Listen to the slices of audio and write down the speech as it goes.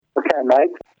Okay,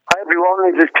 mate. Hi,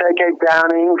 everyone. This is KK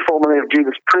Downing, formerly of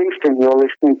Judas Priest, and you're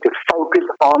listening to Focus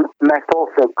on Metal,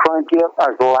 so crank it up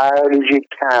as loud as you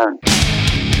can.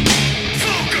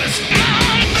 Focus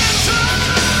on Metal!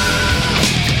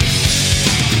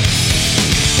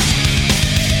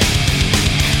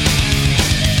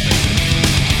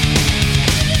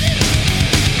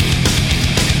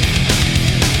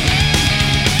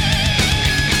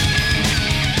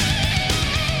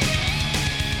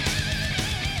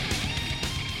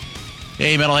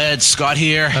 Hey, Metalheads, Scott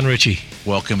here. And Richie.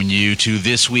 Welcoming you to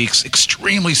this week's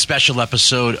extremely special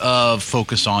episode of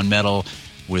Focus on Metal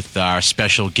with our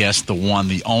special guest, the one,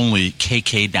 the only,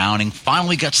 KK Downing.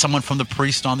 Finally got someone from the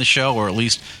Priest on the show, or at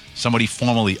least somebody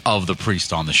formerly of the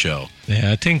Priest on the show.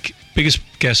 Yeah, I think biggest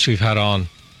guest we've had on,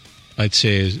 I'd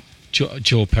say, is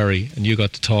Joe Perry, and you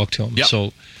got to talk to him. Yep.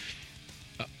 So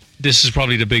this is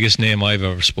probably the biggest name I've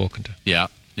ever spoken to. Yeah.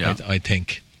 I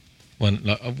think.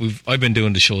 I've been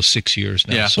doing the show 6 years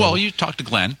now. Yeah. So Well, you talked to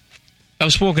Glenn.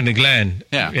 I've spoken to Glenn.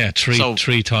 Yeah.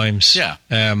 Three times. Yeah.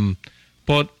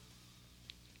 But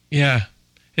yeah,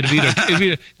 it'd be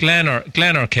either Glenn or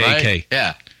KK. Right?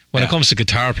 Yeah. When Yeah. it comes to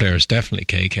guitar players, definitely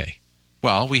KK.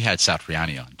 Well, we had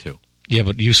Satriani on, too. Yeah,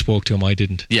 but you spoke to him, I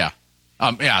didn't. Yeah.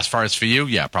 As far as for you,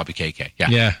 yeah, probably KK. Yeah.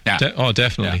 Yeah. Yeah.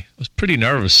 Definitely. Yeah. I was pretty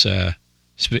nervous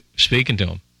speaking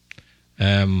to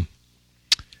him.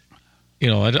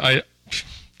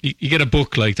 You get a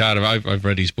book like that. I've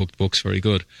read his books, very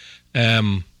good.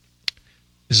 There's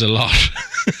a lot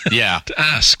Yeah. to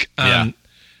ask. And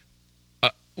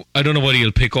I don't know what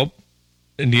he'll pick up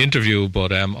in the interview,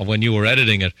 but when you were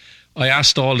editing it, I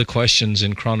asked all the questions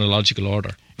in chronological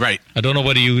order. Right. I don't know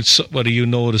whether you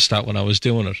noticed that when I was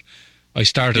doing it. I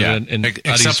started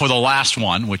except for the last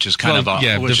one, which is kind of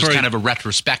a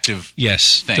retrospective.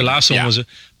 Yes, thing. The last one Yeah. was,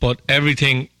 but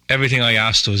everything I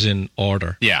asked was in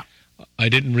order. Yeah. I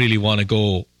didn't really want to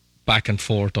go back and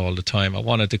forth all the time. I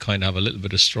wanted to kind of have a little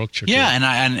bit of structure. Yeah, to it.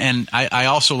 and I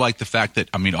also like the fact that,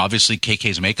 I mean, obviously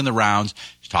KK's making the rounds.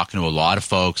 He's talking to a lot of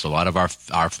folks, a lot of our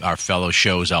fellow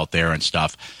shows out there and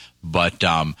stuff. But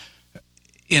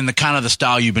in the kind of the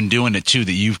style you've been doing it too,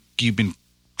 that you've been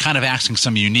kind of asking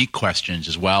some unique questions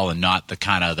as well, and not the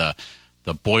kind of the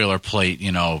boilerplate,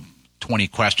 20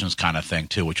 questions kind of thing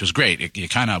too, which was great. You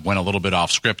kind of went a little bit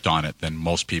off script on it than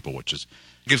most people, which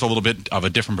gives a little bit of a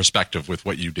different perspective with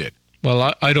what you did.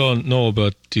 Well, I don't know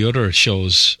about the other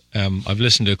shows. I've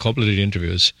listened to a couple of the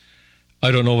interviews.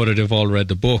 I don't know whether they've all read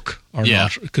the book or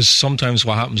not, because sometimes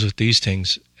what happens with these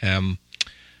things,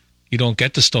 you don't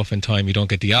get the stuff in time. You don't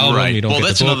get the album. Right. You don't get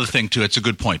that's the book. Another thing too. It's a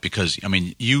good point, because I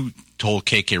mean, you told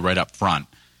KK right up front,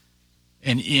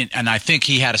 and I think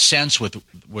he had a sense with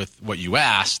what you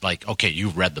asked, like, okay,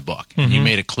 you've read the book. Mm-hmm. You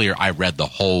made it clear I read the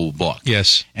whole book.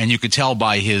 Yes. And you could tell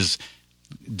by his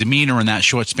demeanor in that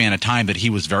short span of time that he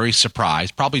was very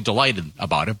surprised, probably delighted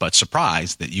about it, but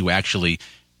surprised that you actually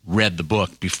read the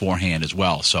book beforehand as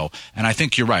well. So, and I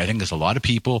think you're right. I think there's a lot of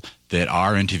people that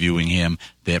are interviewing him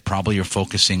that probably are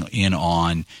focusing in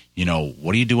on,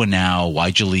 what are you doing now?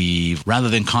 Why'd you leave? Rather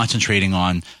than concentrating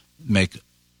on make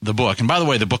the book. And by the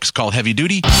way, the book is called Heavy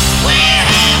Duty. We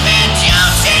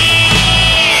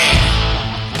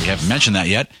haven't mentioned that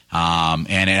yet.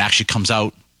 And it actually comes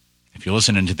out, if you're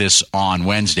listening to this on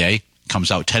Wednesday,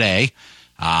 comes out today.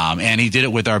 And he did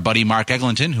it with our buddy Mark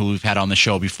Eglinton, who we've had on the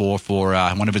show before for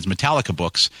one of his Metallica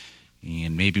books.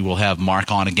 And maybe we'll have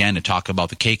Mark on again to talk about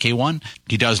the KK one.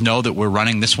 He does know that we're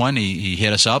running this one. He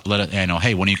hit us up,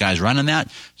 hey, when are you guys running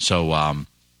that? So,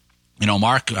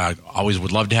 Mark, always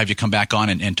would love to have you come back on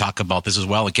and talk about this as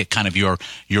well and get kind of your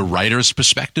writer's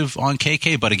perspective on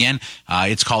KK. But again,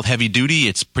 it's called Heavy Duty.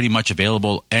 It's pretty much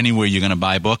available anywhere you're going to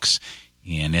buy books,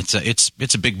 and it's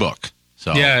a big book.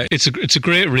 So yeah, it's a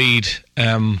great read.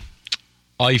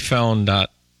 I found that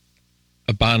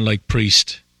a band like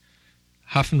Priest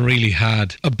haven't really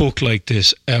had a book like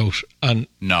this out. And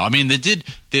no, I mean they did.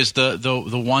 There's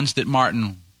the ones that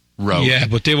Martin wrote. Yeah,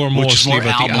 but they were mostly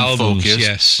about the albums. Focused.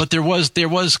 Yes, but there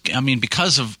was. I mean,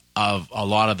 because of a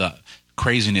lot of the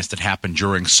craziness that happened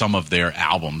during some of their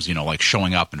albums, like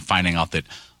showing up and finding out that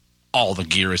all the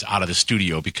gear is out of the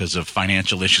studio because of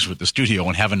financial issues with the studio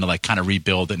and having to kind of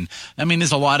rebuild. And I mean,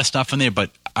 there's a lot of stuff in there,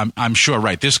 but I'm sure,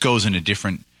 right, this goes in a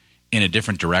different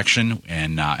direction.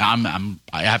 And I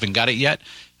haven't got it yet.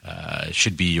 It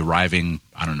should be arriving,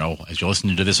 I don't know, as you're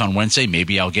listening to this on Wednesday,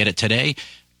 maybe I'll get it today.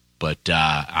 But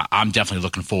I'm definitely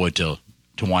looking forward to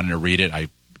wanting to read it. I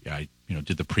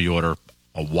did the pre-order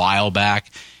a while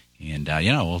back, and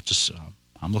we'll just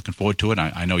I'm looking forward to it.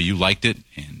 I know you liked it,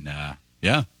 and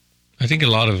yeah. I think a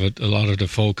lot of the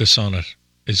focus on it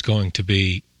is going to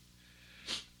be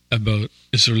about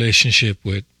his relationship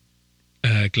with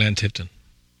Glenn Tipton.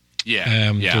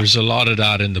 Yeah. There's a lot of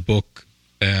that in the book,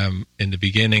 in the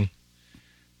beginning,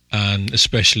 and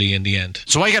especially in the end.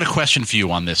 So I got a question for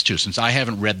you on this too, since I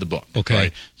haven't read the book. Okay.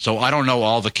 Right? So I don't know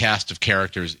all the cast of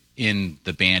characters in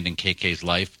the band in KK's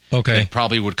life. Okay. That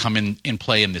probably would come in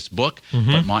play in this book,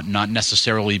 but not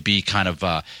necessarily be kind of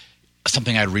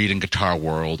something I'd read in Guitar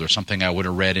World or something I would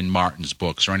have read in Martin's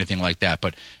books or anything like that.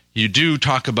 But you do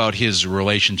talk about his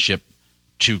relationship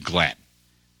to Glenn.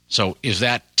 So is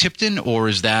that Tipton or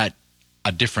is that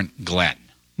a different Glenn?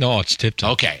 No, it's Tipton.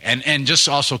 Okay, and just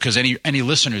also because any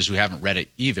listeners who haven't read it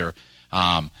either,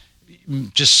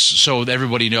 just so that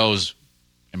everybody knows,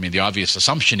 I mean, the obvious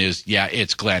assumption is, yeah,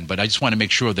 it's Glenn, but I just want to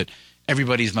make sure that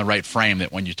everybody's in the right frame,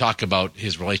 that when you talk about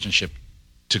his relationship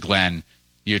to Glenn,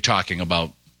 you're talking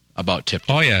about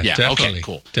Tipton. Oh, yeah, definitely. Okay,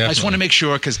 cool. Definitely. I just want to make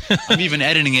sure, because I'm even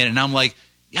editing it, and I'm like,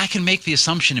 I can make the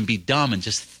assumption and be dumb and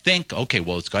just think, okay,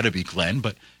 well, it's got to be Glenn,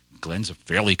 but Glenn's a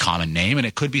fairly common name, and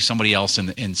it could be somebody else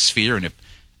in Sphere, and if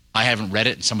I haven't read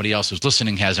it and somebody else who's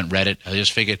listening hasn't read it, I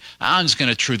just figured I'm just going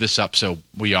to true this up so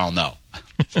we all know.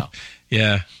 So.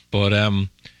 Yeah, but it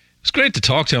was great to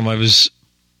talk to him. I was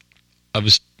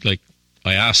like,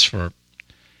 I asked for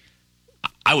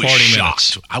I was 40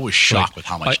 shocked. minutes. I was shocked with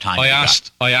how much time I you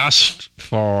asked. I asked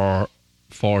for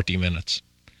 40 minutes,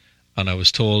 and I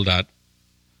was told that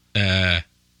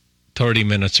 30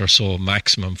 minutes or so,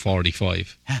 maximum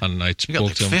 45. And I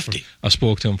spoke to him 50. I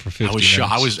spoke to him for 50 I was minutes.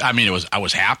 shocked. I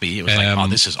was happy. It was like, oh,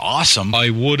 this is awesome. I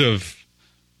would have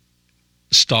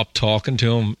stopped talking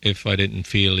to him if I didn't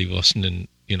feel he wasn't in,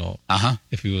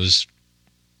 if he was,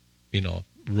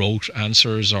 wrote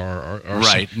answers or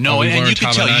right. Some, no, or we and you weren't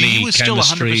could tell having any he was still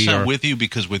chemistry 100% with you,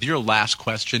 because with your last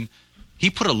question, he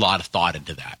put a lot of thought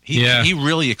into that. He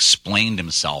really explained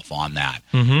himself on that.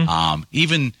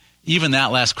 Mm-hmm. Even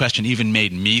that last question even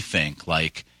made me think,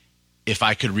 like, if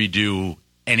I could redo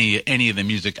any of the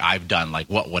music I've done, like,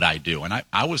 what would I do? And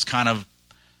I was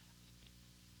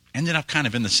ended up kind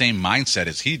of in the same mindset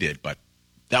as he did, but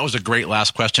that was a great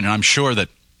last question, and I'm sure that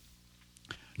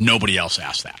nobody else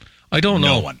asked that. I don't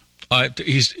know. No one.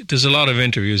 There's a lot of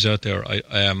interviews out there. I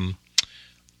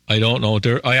don't know.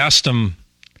 I asked him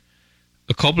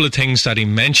a couple of things that he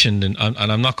mentioned, and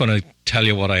I'm not going to tell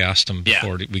you what I asked him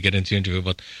before we get into the interview,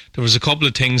 but there was a couple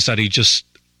of things that he just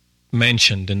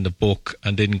mentioned in the book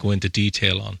and didn't go into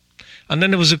detail on. And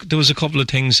then there was a couple of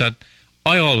things that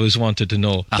I always wanted to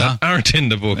know that aren't in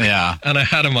the book. Yeah. And I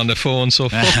had him on the phone, so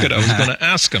fuck it, I was going to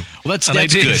ask him. Well, that's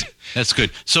good. That's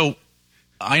good. So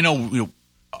I know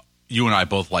you and I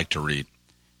both like to read,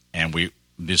 and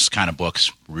this kind of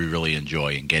books we really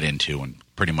enjoy and get into, and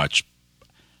pretty much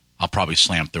I'll probably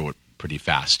slam through it pretty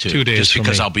fast too. 2 days just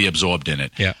because me. I'll be absorbed in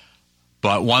it. Yeah.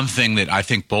 But one thing that I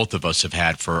think both of us have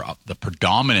had for the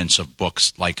predominance of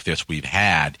books like this we've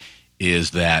had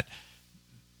is that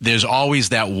there's always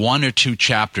that one or two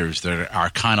chapters that are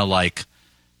kind of like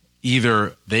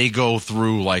either they go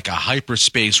through like a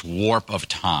hyperspace warp of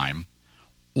time,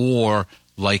 or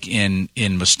like in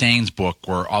Mustaine's book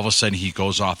where all of a sudden he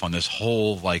goes off on this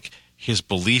whole like his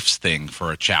beliefs thing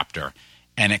for a chapter,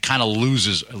 and it kind of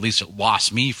loses, at least it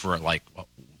lost me for like,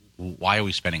 why are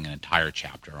we spending an entire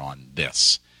chapter on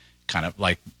this? Kind of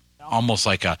like almost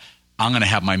like I'm going to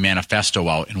have my manifesto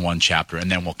out in one chapter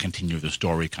and then we'll continue the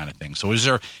story kind of thing. So is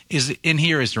there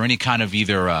any kind of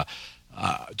either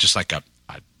just like a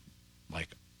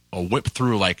whip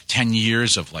through like 10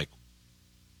 years of like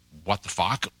what the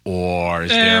fuck, or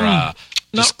is there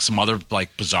just some other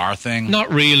like bizarre thing?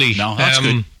 Not really. No, that's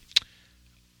good.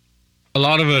 A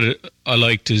lot of it I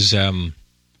liked is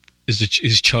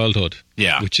his childhood,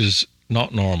 which is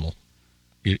not normal.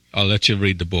 I'll let you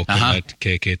read the book and let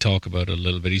KK talk about it a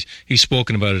little bit. He's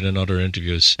spoken about it in other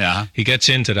interviews. Yeah, he gets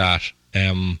into that.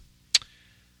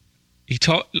 He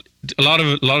talked a lot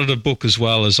of the book as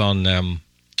well is on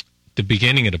the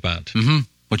beginning of the band,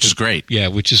 which is great. Yeah,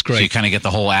 which is great. So you kind of get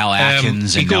the whole Al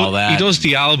Atkins and all that. He does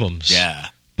the albums,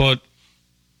 but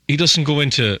he doesn't go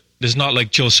into. There's not like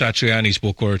Joe Satriani's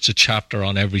book where it's a chapter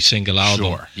on every single album.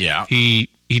 Sure, yeah. He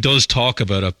does talk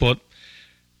about it, but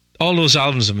all those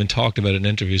albums have been talked about in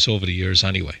interviews over the years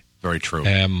anyway. Very true.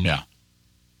 I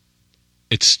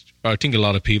think a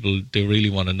lot of people, they really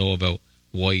want to know about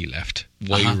why he left,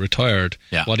 why he retired,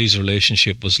 what his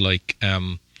relationship was like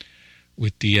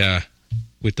with the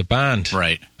band.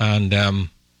 Right. And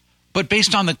but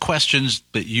based on the questions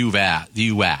that you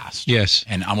asked. Yes.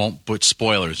 And I won't put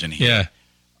spoilers in here. Yeah.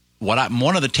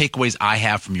 One of the takeaways I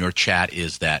have from your chat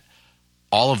is that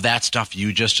all of that stuff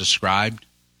you just described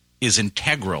is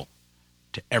integral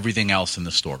to everything else in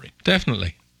the story.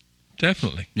 Definitely.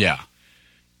 Yeah.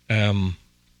 And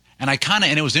And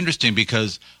and it was interesting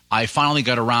because I finally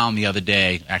got around the other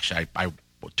day. Actually, it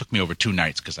took me over 2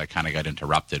 nights because I kind of got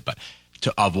interrupted,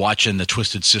 of watching the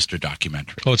Twisted Sister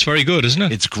documentary. Oh, it's very good, isn't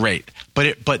it? It's great. But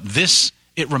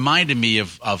it reminded me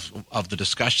of the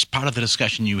discussion, part of the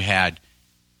discussion you had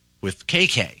with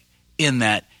KK, in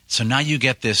that, so now you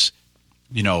get this,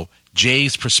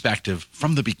 Jay's perspective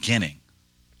from the beginning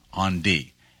on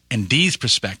D, and D's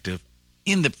perspective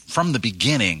from the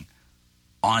beginning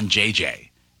on JJ,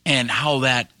 and how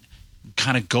that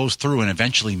kind of goes through and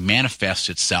eventually manifests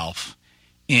itself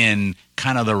in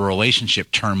kind of the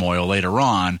relationship turmoil later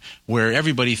on, where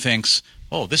everybody thinks,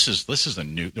 oh, this is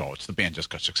it's the band just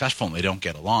got successful and they don't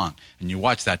get along. And you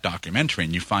watch that documentary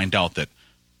and you find out that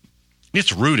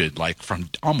it's rooted like from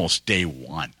almost day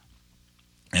one.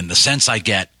 And the sense I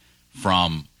get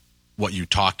from what you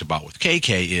talked about with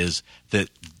KK is that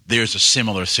there's a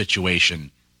similar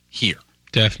situation here.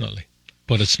 Definitely.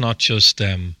 But it's not just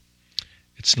between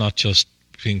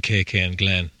KK and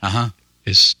Glenn.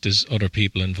 There's other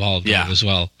people involved in it as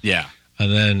well. Yeah.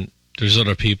 And then there's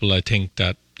other people, I think,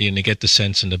 that you get the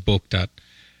sense in the book that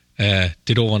they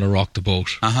don't want to rock the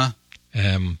boat.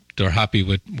 They're happy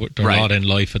with their lot in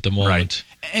life at the moment. Right.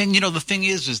 And the thing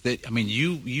is that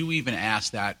you even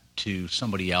asked that to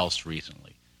somebody else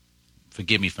recently.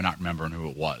 Forgive me for not remembering who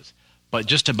it was, but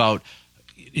just about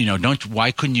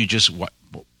why couldn't you just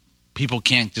people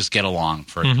can't just get along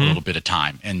for a little bit of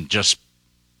time and just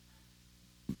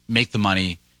make the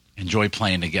money, enjoy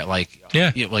playing to get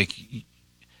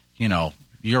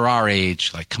you're our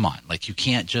age, like, come on, like, you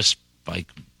can't just like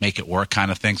make it work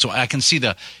kind of thing. So I can see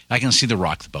the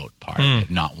rock the boat part of it,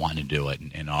 not wanting to do it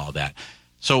and all that.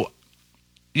 So,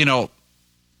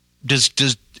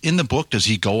 does in the book, does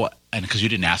he go, and because you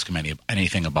didn't ask him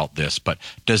anything about this, but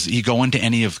does he go into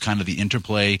any of kind of the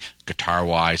interplay guitar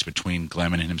wise between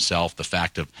Glenn and himself, the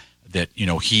fact of that,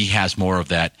 he has more of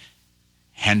that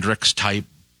Hendrix type,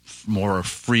 more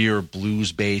freer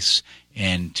blues bass,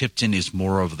 and Tipton is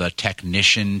more of the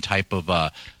technician type of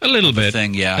a little bit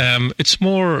thing. Yeah, it's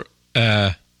more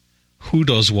who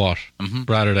does what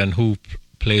rather than who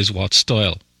plays what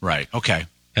style. Right. Okay.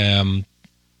 I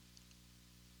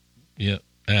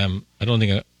don't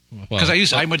think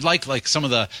because I would like some of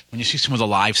the, when you see some of the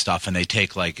live stuff and they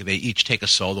each take a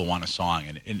solo on a song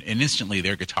and instantly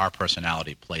their guitar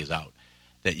personality plays out.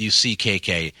 That you see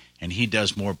KK and he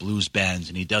does more blues bends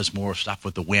and he does more stuff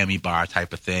with the whammy bar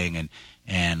type of thing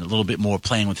and a little bit more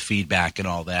playing with feedback and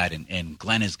all that, and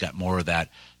Glenn has got more of that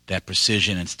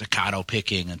precision and staccato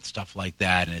picking and stuff like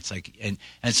that, and it's like and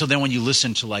so then when you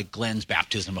listen to like Glenn's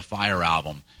Baptism of Fire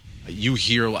album, you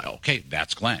hear like, okay,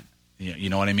 that's Glenn. You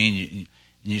know what I mean?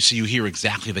 You hear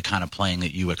exactly the kind of playing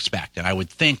that you expect. And I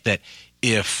would think that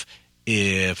if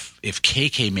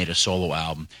KK made a solo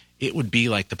album, it would be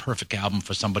like the perfect album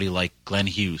for somebody like Glenn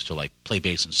Hughes to like play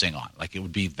bass and sing on. Like it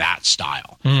would be that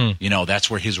style. That's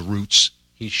where his roots,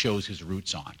 he shows his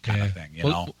roots on kind of thing,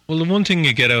 Well, the one thing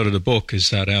you get out of the book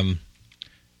is that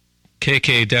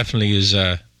KK definitely is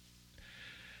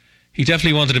he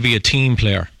definitely wanted to be a team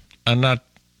player, and that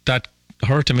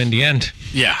hurt him in the end.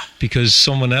 Yeah. Because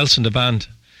someone else in the band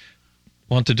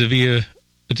wanted to be a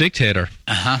dictator.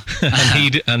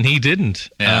 and he didn't.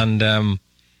 Yeah. And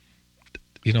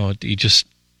he just,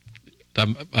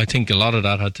 I think a lot of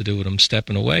that had to do with him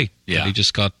stepping away. Yeah. He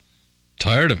just got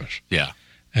tired of it. Yeah.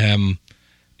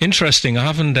 Interesting. I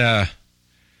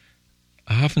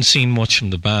haven't seen much from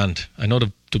the band. I know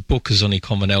the book is only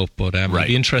coming out, but it'll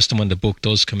be interesting when the book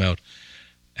does come out,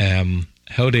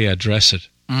 how they address it.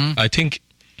 I think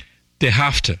they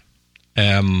have to.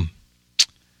 And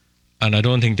I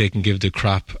don't think they can give the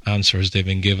crap answers they've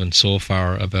been given so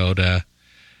far about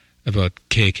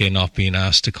KK not being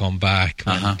asked to come back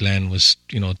when Glenn was,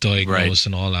 diagnosed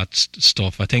and all that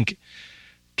stuff. I think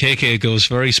KK goes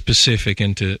very specific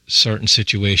into certain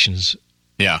situations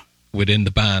within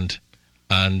the band.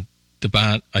 And the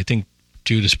band, I think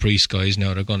Judas Priest guys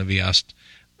now, they're going to be asked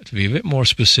to be a bit more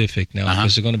specific now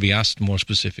because they're going to be asked more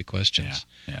specific questions.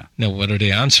 Yeah. Now, whether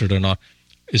they answered or not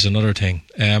is another thing.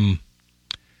 I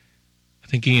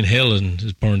think Ian Hill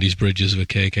has burned these bridges with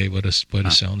KK by the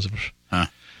sounds of it.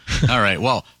 All right.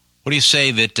 Well, what do you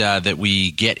say that we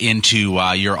get into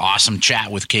your awesome chat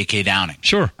with KK Downing?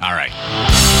 Sure. All right.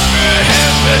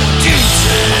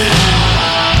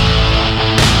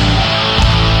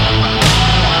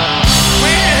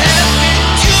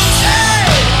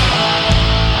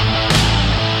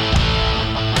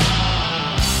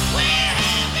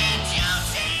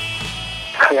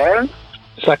 Hello?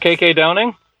 Is that KK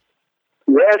Downing?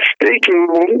 Yes,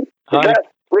 speaking. Is that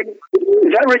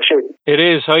Richard? It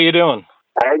is. How you doing?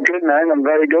 Good, man. I'm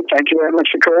very good. Thank you very much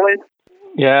for calling.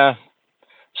 Yeah.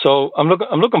 So I'm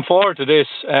looking forward to this.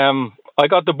 I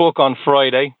got the book on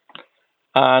Friday,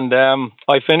 and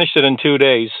I finished it in 2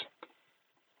 days.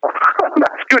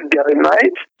 That's good going,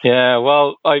 mate. Yeah.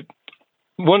 Well,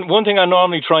 one thing I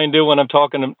normally try and do when I'm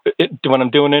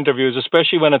doing interviews,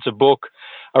 especially when it's a book,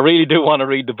 I really do want to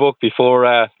read the book before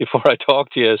I talk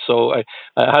to you. So I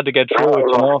had to get through it,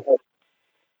 you know.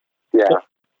 Yeah.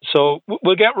 So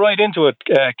we'll get right into it,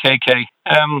 KK.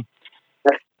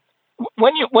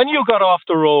 When you got off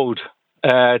the road,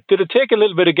 did it take a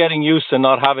little bit of getting used to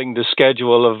not having the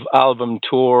schedule of album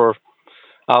tour?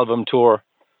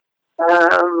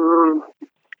 I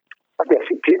guess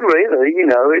it did really. You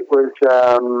know, it was.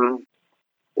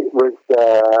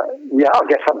 I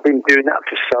guess I've been doing that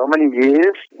for so many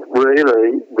years,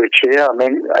 really, Richie. I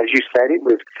mean, as you said, it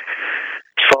was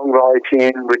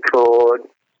songwriting, record,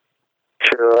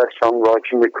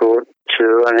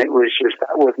 tour, and it was just,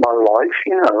 that was my life,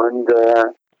 you know, and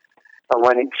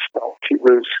when it stopped, it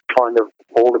was kind of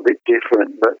all a bit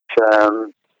different, but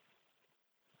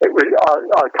it was,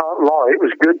 I can't lie, it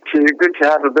was good to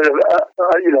have a bit of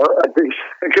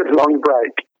a good long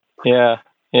break. Yeah.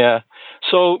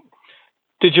 So,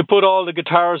 did you put all the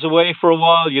guitars away for a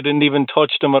while? You didn't even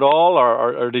touch them at all,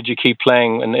 or did you keep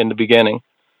playing in the beginning?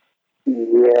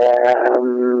 Yeah,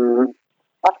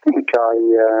 I think I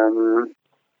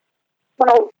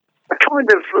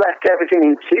kind of left everything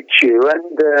in situ,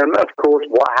 and of course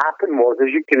what happened was,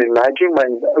 as you can imagine,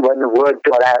 when the word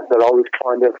got out that I was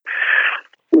kind of,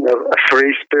 you know, a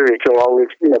free spirit, or I was,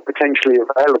 you know, potentially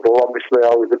available, obviously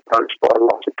I was approached by a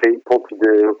lot of people to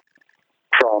do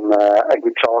from a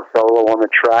guitar solo on a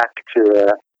track to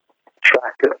a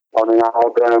track on an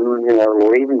album, you know,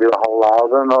 or even do a whole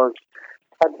album. I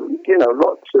had, you know,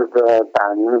 lots of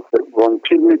bands that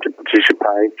wanted me to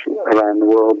participate around the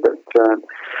world, but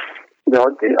you know, I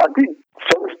did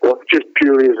some stuff just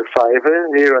purely as a favour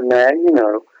here and there, you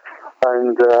know,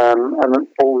 and I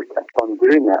always kept on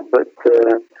doing that. But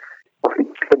I think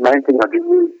the main thing I did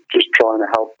was just trying to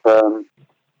help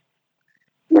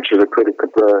much as I could, a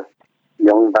couple of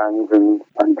young bands and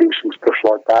do some stuff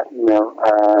like that, you know,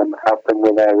 help them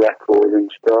with their records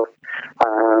and stuff.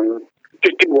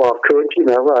 Just do what I could, you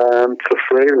know, for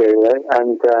free, really.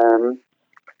 And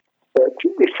but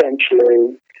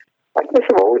essentially, I guess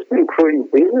I've always been pretty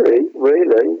busy,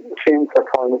 really, since I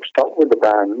kind of stopped with the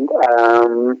band.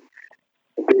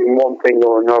 Doing one thing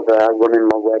or another, running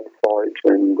my website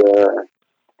and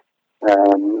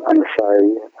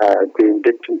doing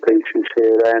bits and pieces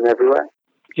here, there, and everywhere.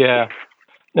 Yeah.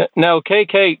 Now,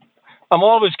 KK, I'm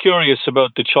always curious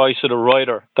about the choice of the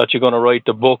writer that you're going to write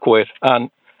the book with.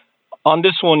 And on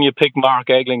this one, you picked Mark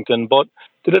Eglinton. But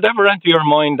did it ever enter your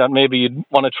mind that maybe you'd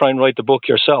want to try and write the book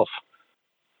yourself?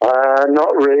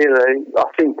 Not really.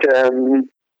 I think,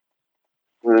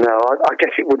 no, I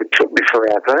guess it would have took me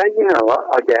forever, you know,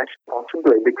 I guess,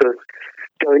 possibly, because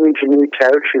going into new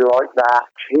territory like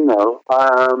that, you know,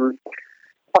 I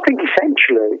think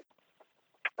essentially,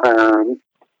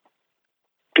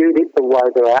 did it the way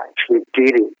they actually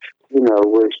did it, you know,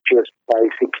 was just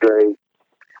basically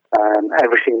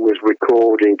everything was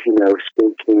recorded, you know,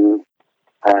 speaking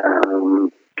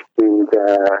and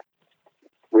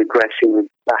regressing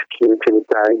back into the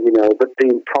day, you know, but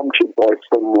being prompted by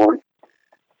someone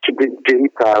to dig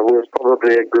deeper was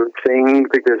probably a good thing,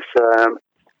 because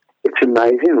it's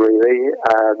amazing, really.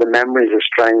 The memory is a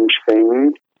strange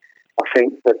thing. I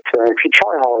think that if you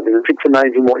try hard enough, it's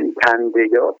amazing what you can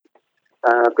dig up.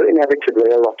 But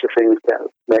inevitably, a lot of things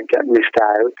get missed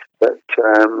out. But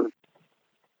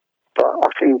I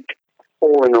think,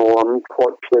 all in all, I'm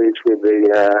quite pleased with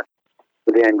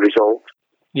the end result.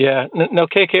 Yeah. Now,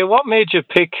 KK, what made you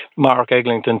pick Mark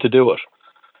Eglinton to do it?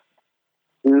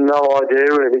 No idea,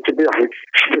 really, to be honest.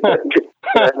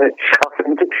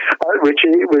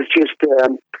 Richie, it was just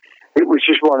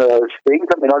one of those things.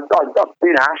 I mean, I've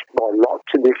been asked by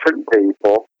lots of different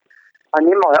people, and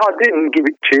I didn't give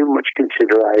it too much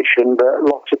consideration, but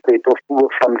lots of people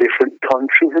were from different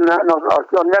countries and that, and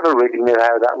I never really knew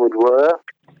how that would work.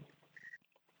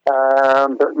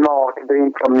 But Mark,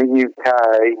 being from the UK,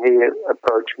 he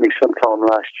approached me sometime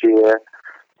last year,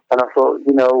 and I thought,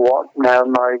 you know what, now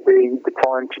might be the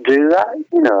time to do that,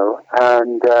 you know,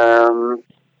 and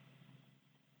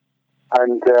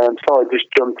so I just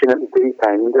jumped in at the deep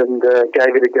end and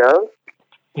gave it a go.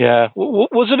 Yeah.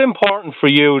 Was it important for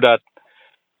you that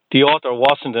the author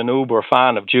wasn't an uber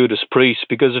fan of Judas Priest?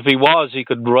 Because if he was, he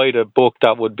could write a book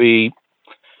that would be,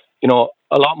 you know,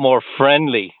 a lot more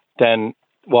friendly than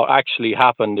what actually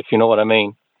happened, if you know what I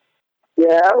mean.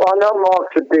 Yeah, well, I know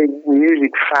Mark's a big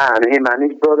music fan. Him and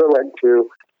his brother went to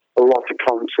a lot of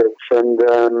concerts, and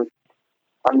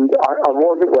And I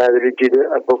wasn't aware that he did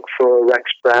a book for Rex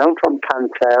Brown from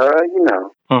Pantera, you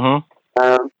know. Mm-hmm.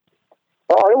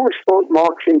 But I always thought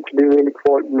Mark seemed to be really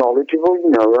quite knowledgeable,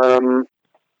 you know.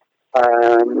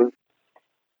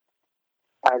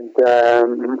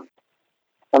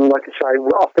 And like I say,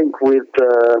 I think with,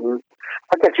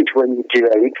 I guess it's when you do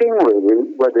anything really,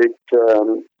 whether it's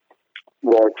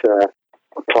write a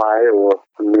play or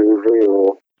a movie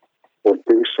or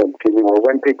do something, or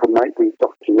when people make these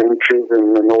documentaries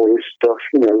and all this stuff,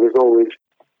 you know, there's always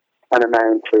an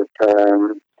amount of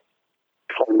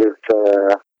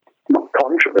not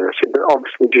controversy, but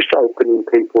obviously just opening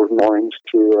people's minds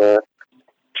to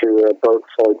both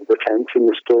sides of the fence in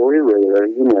the story,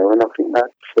 really, you know, and I think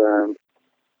that's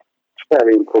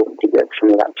very important to get some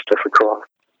of that stuff across.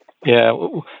 Yeah.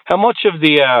 How much of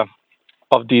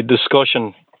the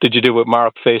discussion did you do with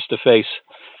Mark face to face?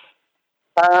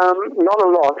 Not a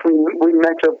lot. We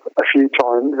met up a few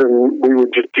times and we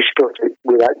would just discuss it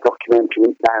without documenting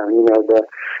it down. You know,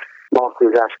 Mark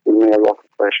was asking me a lot of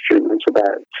questions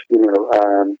about,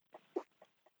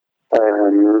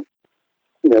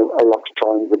 a lot of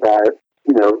times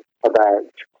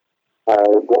about,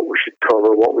 what we should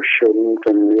cover, what we shouldn't,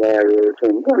 and the areas,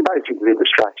 and basically the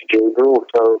strategy, but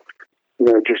also, you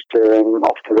know, just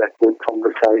off the record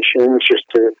conversations, just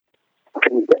to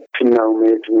get to know me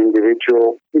as an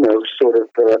individual, you know, sort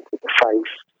of put a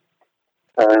face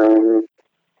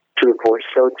to a voice,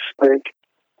 so to speak.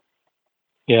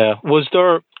 Yeah. Was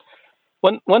there,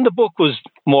 when the book was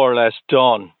more or less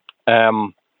done,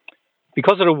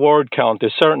 because of the word count,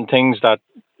 there's certain things that,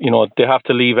 you know, they have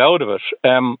to leave out of it.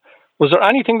 Was there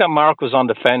anything that Mark was on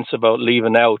the fence about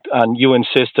leaving out and you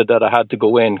insisted that I had to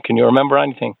go in? Can you remember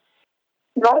anything?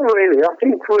 Not really. I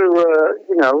think we were,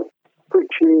 you know,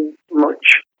 pretty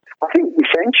much, I think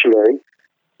essentially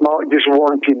Mark just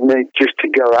wanted me just to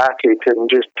go at it and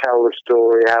just tell the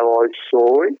story how I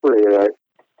saw it, really.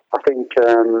 I think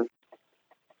the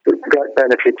great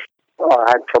benefit I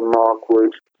had from Mark was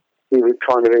he would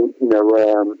kind of, you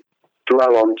know,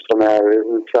 dwell on some areas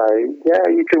and say, yeah,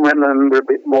 you can remember a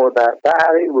bit more about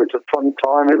that. It was a fun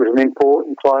time. It was an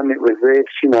important time. It was this,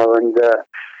 you know, and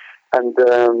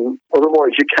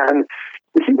otherwise you can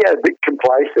get a bit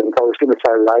complacent. I was going to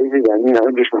say lazy then, you know,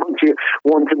 just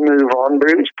want to move on,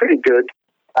 but it was pretty good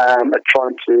at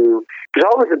trying to, because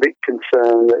I was a bit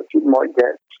concerned that it might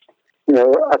get, you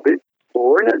know, a bit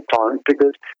boring at times,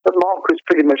 but Mark was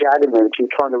pretty much adamant. He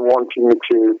kind of wanted me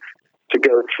to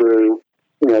go through,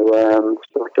 you know,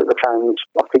 stuff that the fans,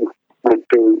 I think,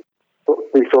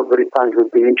 we thought that the fans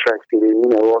would be interested in, you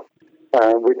know,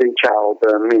 with each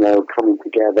album, you know, coming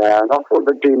together. And I thought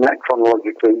that doing that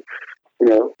chronologically, you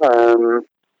know,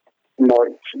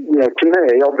 might, you know, to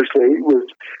me, obviously, it was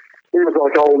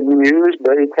like old news,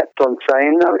 but he kept on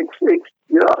saying, no, it's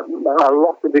you know, a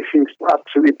lot of this is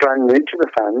absolutely brand new to the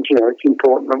fans, you know, it's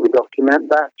important that we document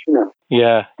that, you know.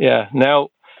 Yeah, yeah. Now,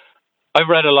 I've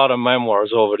read a lot of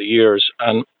memoirs over the years,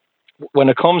 and when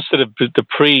it comes to the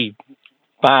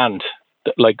pre-band,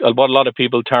 like what a lot of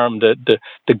people term the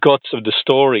guts of the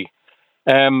story,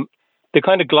 they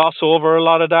kind of gloss over a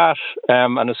lot of that,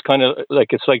 and it's kind of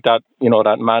like, it's like that, you know,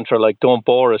 that mantra, like, don't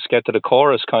bore us, get to the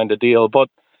chorus kind of deal. But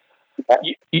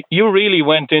you really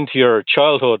went into your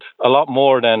childhood a lot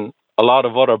more than a lot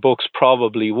of other books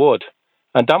probably would,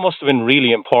 and that must have been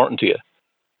really important to you.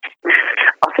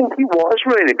 I think it was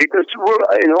really, because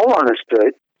in all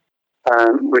honesty,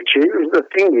 Richie, the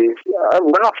thing is,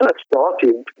 when I first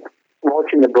started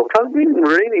writing the book, I didn't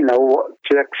really know what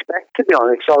to expect, to be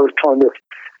honest. I was kind of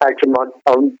out of my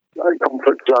own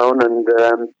comfort zone, and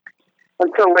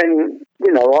so when,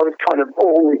 you know, I was kind of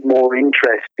always more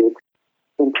interested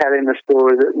in telling a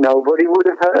story that nobody would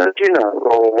have heard, you know,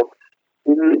 or,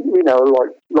 you know,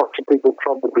 like lots of people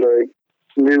probably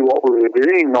knew what we were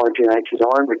doing in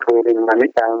 1989, recording Man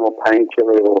It Down or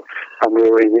Painkiller, and we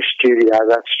were in this studio,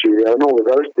 that studio, and all of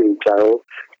those details.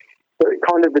 But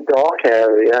kind of the dark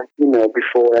area, you know,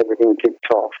 before everything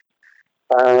kicked off,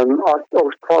 I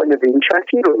was kind of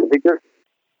interested in it, because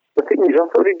the thing is, I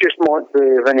thought it just might be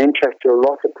of an interest to a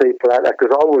lot of people out there,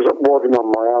 because I wasn't on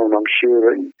my own. I'm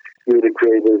sure that you would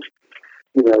agree there's,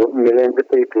 you know, millions of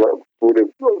people that would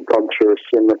have gone through a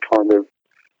similar kind of,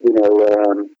 you know,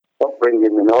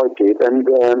 upbringing than I did. And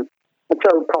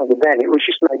so kind of then it was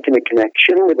just making a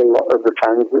connection with a lot of the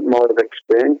fans that might have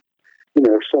experienced, you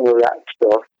know, some of that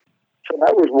stuff. So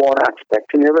that was one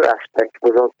aspect. And the other aspect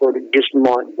was I thought it just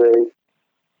might be,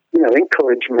 you know,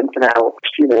 encouragement and help,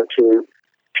 you know, to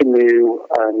new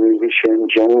musicians,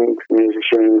 young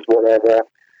musicians, whatever,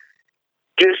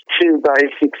 just to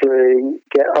basically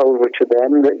get over to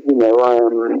them that, you know,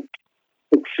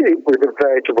 it was a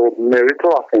veritable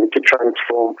miracle, I think, to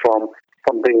transform from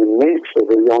being this as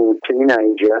a young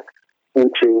teenager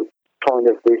into kind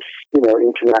of this,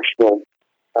 international,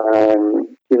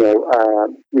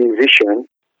 musician,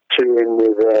 touring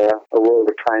with a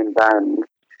world-acclaimed band.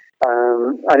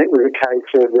 And it was a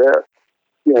case of,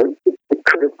 it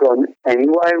could have gone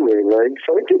anyway, really.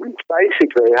 So it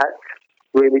basically had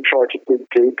really tried to dig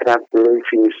deep and have belief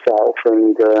in yourself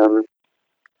and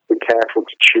be careful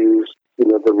to choose,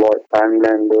 the right band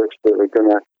members that are going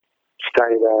to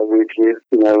stay there with you,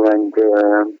 and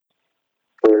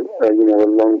for a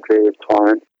long period of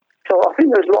time. So I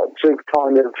think there's lots of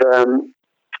kind of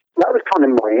that was kind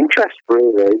of my interest,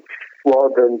 really,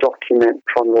 rather than document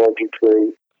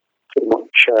chronologically too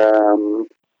much,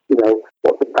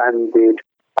 what the band did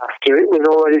after it was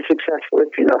already successful,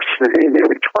 if you know what I mean. It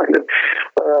was kind of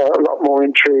a lot more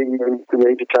intriguing for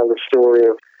me to tell the story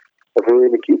of really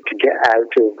to get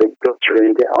out of the gutter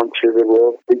and get onto the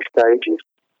world big stages.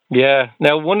 Yeah.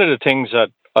 Now, one of the things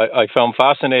that I found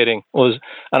fascinating was,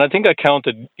 and I think I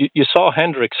counted, you saw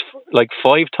Hendrix like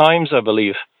 5 times, I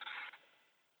believe.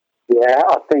 Yeah,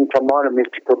 I think I might have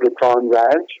missed a couple of times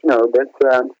out,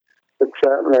 but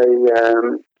certainly,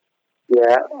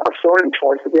 I saw him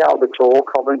twice at the Albert Hall,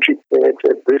 Coventry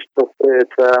Theatre, Bristol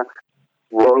Theatre,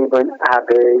 Woburn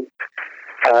Abbey.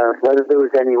 Whether there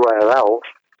was anywhere else,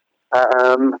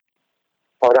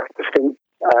 I'd have to think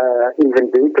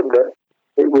even deeper, but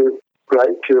it was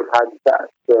great to have had that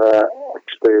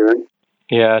experience.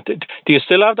 Yeah. Do you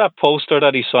still have that poster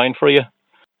that he signed for you?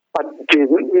 I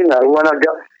didn't.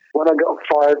 When I got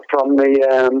fired from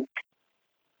the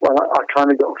when I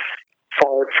kind of got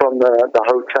fired from the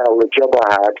hotel, the job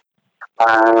I had,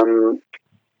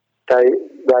 they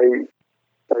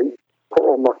put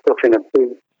all my stuff in a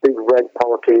big red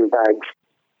polythene bags,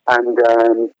 and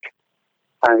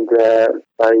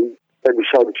they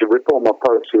decided to rip all my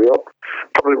poetry up.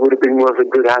 Probably would have been worth a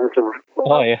good handsome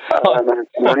money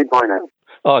by now.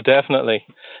 Oh, definitely.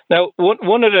 Now,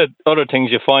 one of the other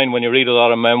things you find when you read a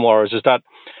lot of memoirs is that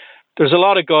there's a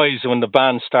lot of guys when the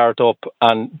band start up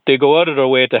and they go out of their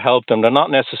way to help them. They're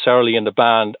not necessarily in the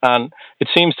band. And it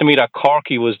seems to me that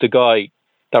Corky was the guy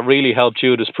that really helped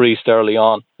Judas Priest early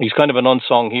on. He's kind of an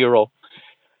unsung hero.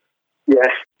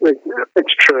 Yes,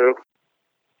 it's true.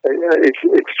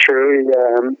 It's true.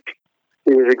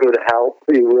 He was a good help.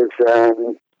 He was,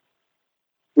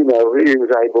 he was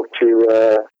able to,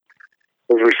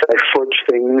 as we say, fudge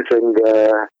things and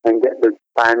get the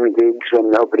band gigs when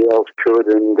nobody else could,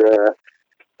 and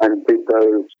did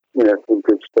those, some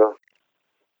good stuff.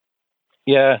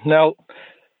 Yeah. Now,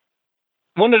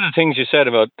 one of the things you said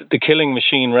about the Killing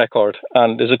Machine record,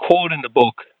 and there's a quote in the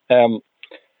book.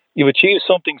 You achieved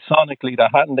something sonically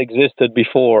that hadn't existed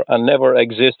before and never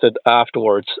existed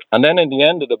afterwards. And then in the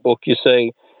end of the book, you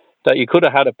say that you could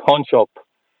have had a punch-up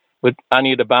with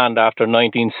any of the band after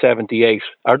 1978.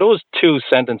 Are those two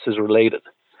sentences related?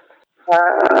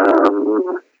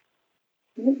 No,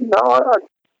 I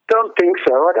don't think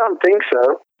so.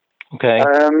 Okay.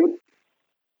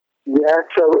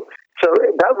 So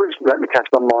that was, let me cast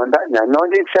my mind back now,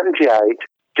 1978,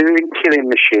 doing Killing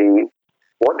Machine.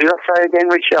 What did I say again,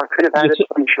 Richie? I could have had a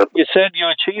punch-up. You said you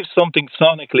achieved something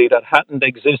sonically that hadn't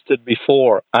existed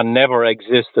before and never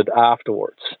existed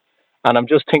afterwards. And I'm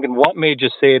just thinking, what made you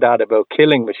say that about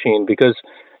Killing Machine? Because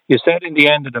you said in the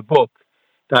end of the book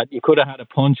that you could have had a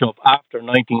punch-up after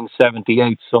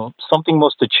 1978, so something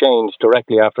must have changed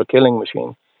directly after Killing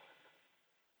Machine.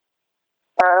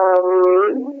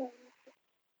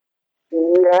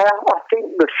 Yeah, I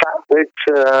think the fact that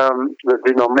the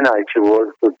denominator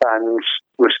was the bands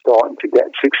were starting to get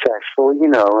successful, and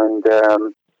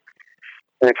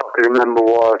if I can remember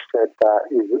why I said that,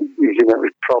 it was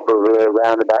probably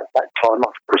around about that time,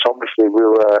 because obviously we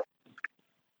were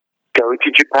going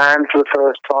to Japan for the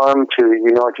first time, to the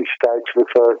United States for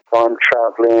the first time,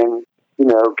 travelling,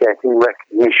 getting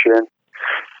recognition.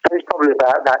 And it's probably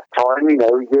about that time,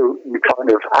 you're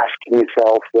kind of asking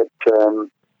yourself that,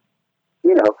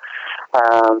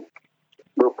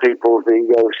 will people's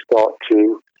egos start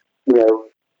to,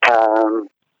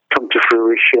 come to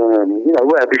fruition? And,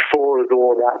 where before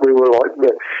all that, we were like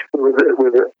the 5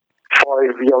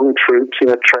 young troops in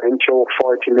a trench all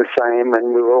fighting the same,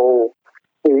 and we were all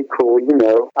equal,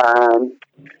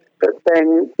 but then,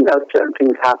 certain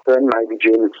things happen, maybe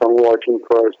during the songwriting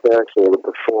process or the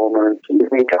performance, and you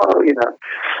think,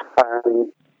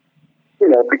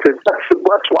 because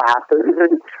that's what happens,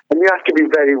 and you have to be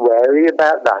very wary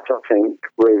about that, I think,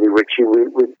 really, Richie,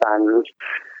 with bands,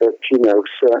 that,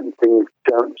 certain things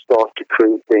don't start to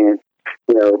creep in,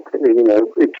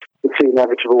 it's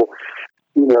inevitable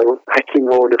pecking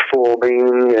order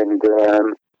forming and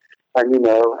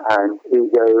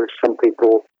egos. Some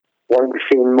people want to be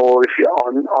seen more if you're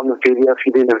on the video. If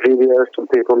you're doing a video, some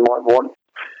people might want,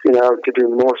 to do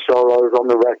more solos on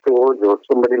the record, or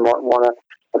somebody might want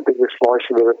a bigger slice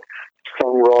of the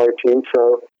songwriting.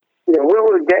 So, it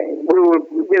was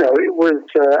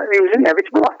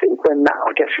inevitable. I think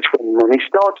I guess it's when money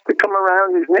starts to come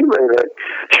around, isn't it? Really,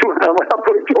 when I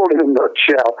put it all in a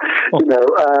nutshell,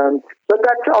 But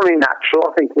that's only natural,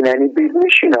 I think, in any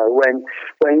business. When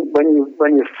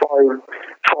you're five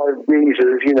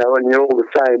geezers, and you're all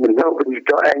the same, and nobody's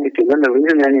got anything, and there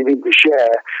isn't anything to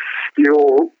share, you're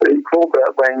all equal.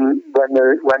 But when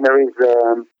there is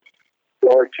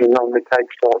writing on the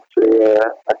cake starts to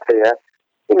appear.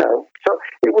 So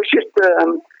it was just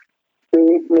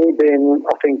me being,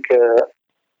 I think,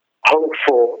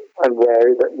 hopeful and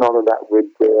wary that none of that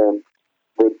would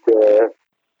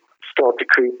start to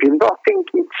creep in. But I think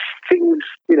things,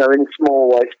 in a small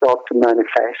way, start to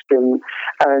manifest, and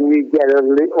you get a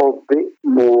little bit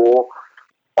more,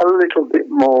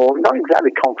 not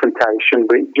exactly confrontation,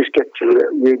 but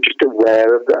you're just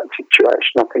aware of that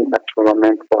situation. I think that's what I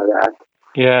meant by that.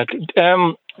 Yeah.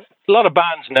 A lot of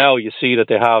bands now, you see that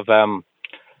they have,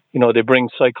 they bring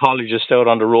psychologists out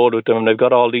on the road with them, and they've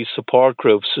got all these support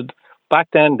groups. Back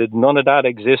then, did none of that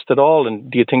exist at all? And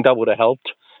do you think that would have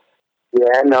helped?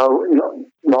 Yeah, no,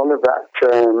 none of that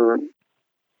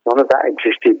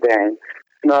existed then.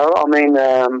 No, I mean,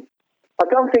 I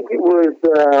don't think it was.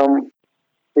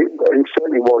 It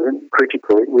certainly wasn't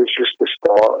critical. It was just the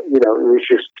start. It was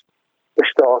just the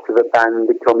start of a band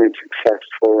becoming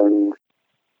successful and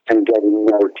getting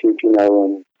noted,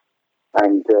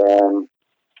 and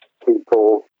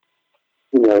people,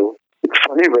 it's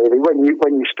funny really when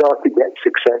you start to get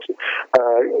success.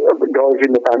 The guys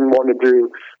in the band want to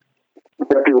do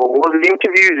all the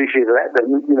interviews if you let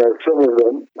them. Some of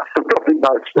them, probably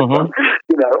most of them.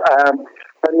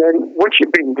 And then once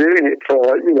you've been doing it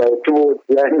for towards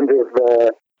the end of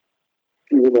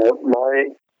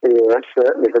my era,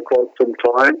 certainly for quite some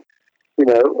time. You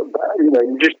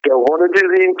just don't want to do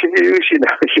the interviews.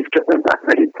 You've done them that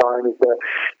many times.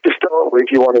 To start with,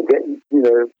 you want to get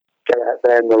out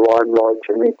there in the limelight,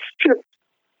 and it's just,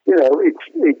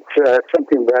 it's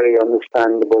something very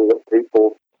understandable that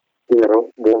people,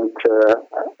 want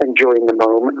enjoying the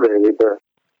moment really, but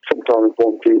sometimes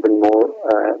want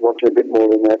a bit more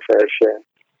than their fair share.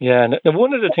 Yeah, and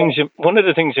one of the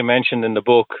things you mentioned in the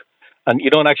book, and you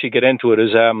don't actually get into it,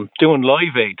 is doing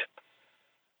Live Aid.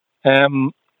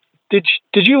 Did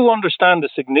you understand the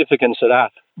significance of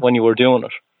that when you were doing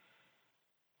it?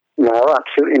 No,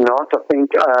 absolutely not. I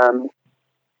think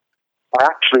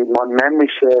my memory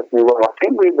serves me well. I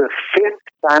think we were the fifth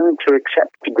band to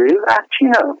accept to do that.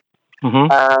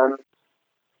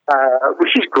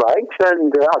 Which is great.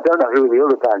 And I don't know who the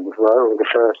other bands were, or the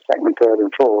first, second, third,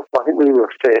 and fourth. But I think we were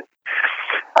fifth.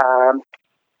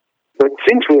 But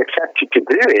since we accepted to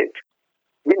do it,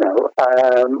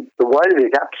 the way that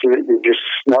it absolutely just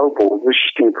snowballed was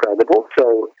just incredible.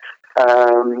 So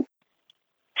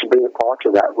to be a part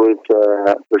of that was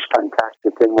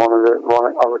fantastic, and I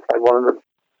would say one of the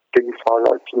biggest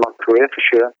highlights of my career for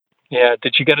sure. Yeah,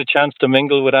 did you get a chance to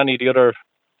mingle with any of the other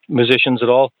musicians at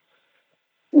all?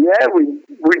 Yeah, we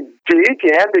did,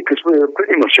 because we were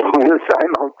pretty much all in the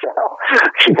same hotel,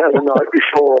 the night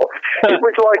before. It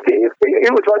was like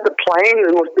the plane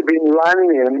that must have been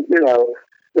landing,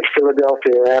 the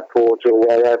Philadelphia airport or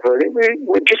wherever. It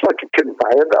was just like a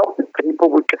conveyor belt of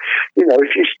people would,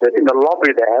 if you stood in the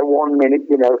lobby there, 1 minute,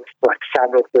 like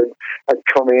Sabbath had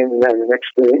come in, and then the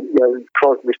next minute,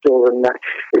 Crosby, Stills and that.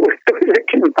 It was a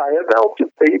conveyor belt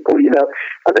of people,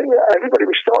 I think everybody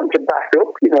was starting to back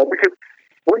up, because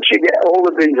once you get all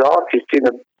of these artists in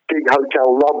a big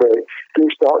hotel lobby and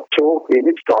you start talking,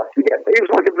 it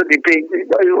was like a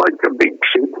big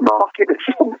supermarket or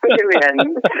something in the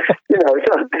end.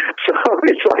 So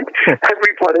it's like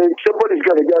somebody's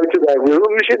going to go to their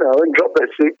rooms, and drop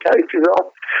their suitcases off,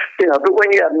 but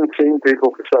when you haven't seen people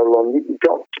for so long, you've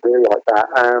got to be like that.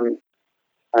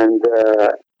 And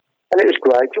it was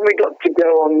great. And we got to go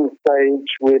on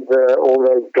stage with all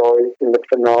those guys in the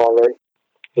finale.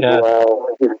 Yeah.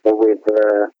 Well, with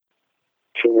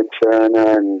Tina Turner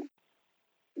and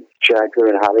Jagger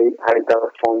and Harry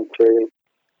Belafonte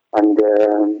and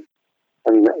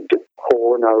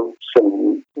Hall and Oates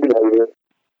and in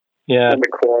the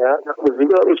choir. That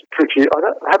was pretty. I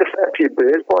had a fair few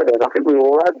beers by then. I think we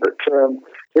all had, but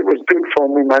it was good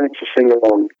fun. We managed to sing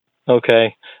along.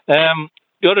 Okay.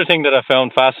 The other thing that I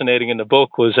found fascinating in the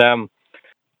book was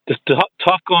the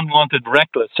Top Gun wanted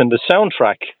Reckless in the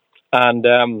soundtrack. And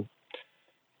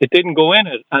it didn't go in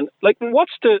it. And like,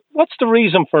 what's the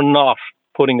reason for not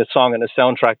putting a song in a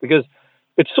soundtrack? Because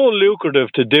it's so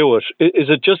lucrative to do it. Is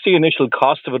it just the initial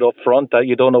cost of it up front that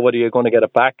you don't know whether you're going to get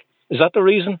it back? Is that the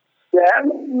reason? Yeah,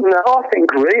 no, I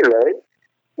think really.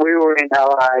 We were in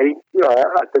LA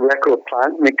at the record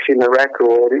plant mixing the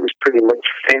record. It was pretty much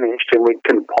finished and we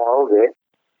compiled it.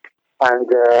 And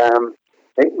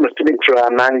it must have been through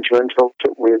our management, hooked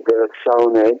up with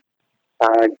Sony,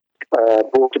 and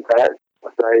bought about.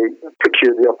 They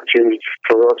procured the opportunity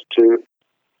for us to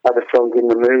have a song in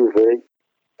the movie.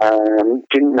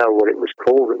 Didn't know what it was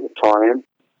called at the time.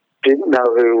 Didn't know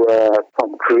who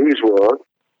Tom Cruise was.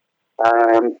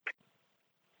 And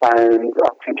I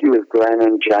think it was Glenn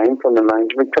and Jane from the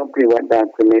management company went down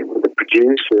to meet with the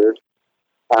producers,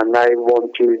 and they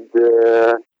wanted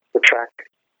the track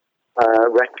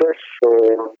Reckless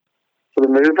for the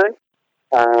movie.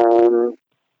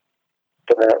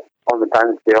 But on the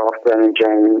band's behalf, Glenn and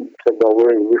Jane said, well,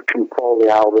 we compiled the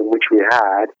album, which we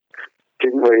had.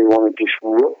 Didn't really want to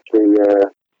disrupt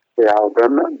the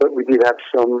album, but we did have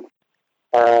some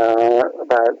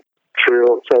about 3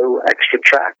 or so extra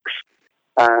tracks.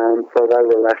 And so they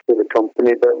were left with the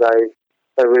company, but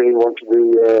they really wanted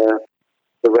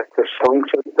the Reckless song,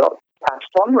 so it got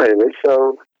passed on, really.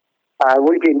 So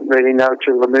we didn't really know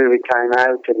till the movie came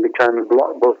out and became a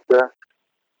blockbuster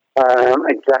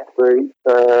exactly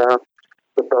the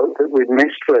boat that we'd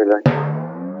missed, really.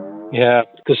 Yeah,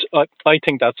 because I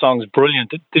think that song's brilliant.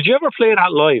 Did you ever play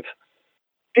that live?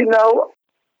 You know,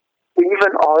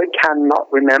 even I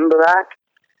cannot remember that.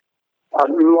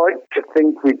 I'd like to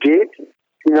think we did,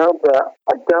 you know, but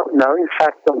I don't know. In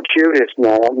fact, I'm curious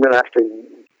now. I'm going to have to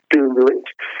Google it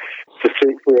to see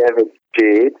if we ever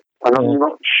did. And I'm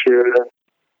not sure.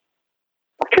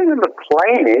 I can remember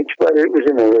playing it, whether it was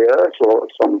in a rehearsal or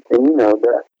something, you know,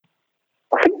 but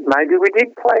I think maybe we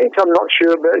did play it. I'm not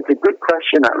sure, but it's a good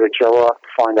question, that, Rich. I'll have to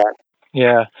find out.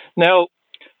 Yeah. Now,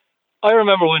 I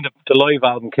remember when the live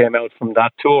album came out from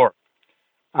that tour,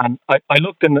 and I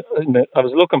looked I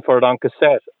was looking for it on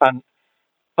cassette, and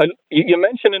you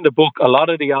mentioned in the book a lot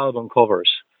of the album covers,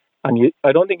 and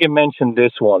I don't think you mentioned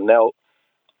this one. Now,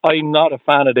 I'm not a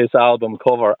fan of this album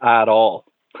cover at all.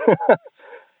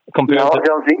 No, I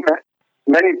don't think that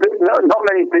not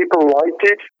many people liked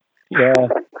it. Yeah.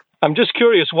 I'm just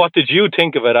curious, what did you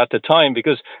think of it at the time?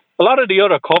 Because a lot of the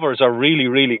other covers are really,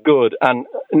 really good. And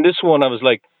in this one, I was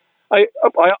like, I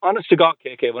honest to God,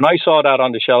 KK, when I saw that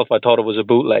on the shelf, I thought it was a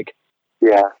bootleg.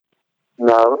 Yeah.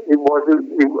 No, it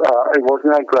wasn't. It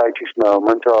wasn't our greatest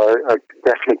moment. I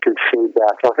definitely could see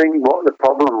that. I think what the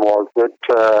problem was that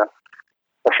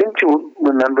I seem to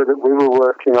remember that we were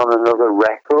working on another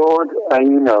record, and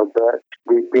you know that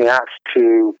we'd been asked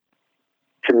to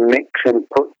mix and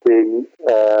put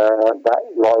that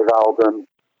live album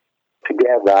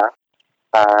together.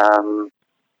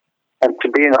 And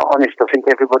to be honest, I think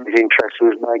everybody's interest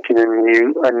was making a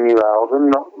new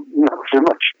album, not so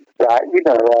much that, you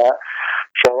know.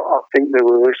 So I think that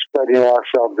we were spreading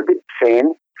ourselves a bit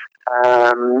thin,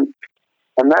 and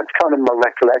that's kind of my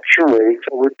recollection, really.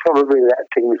 So we'd probably let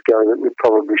things go that we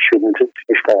probably shouldn't, to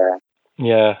be fair.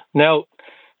 Yeah. Now,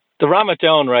 the Ram It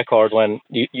Down record, when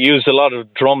you used a lot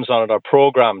of drums on it or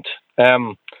programmed,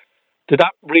 did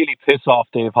that really piss off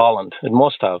Dave Holland? It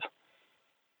must have.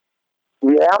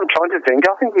 Yeah, I'm trying to think.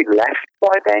 I think he'd left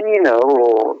by then, you know,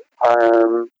 or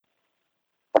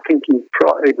I think he'd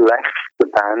left the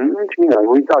band, you know.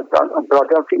 But I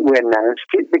don't think we announced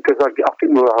it because I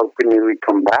think we were hoping he would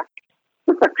come back.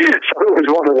 So it was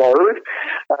one of those.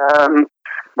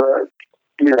 But,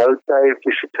 you know, Dave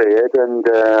disappeared and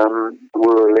we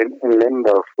were in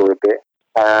limbo for a bit.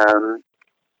 I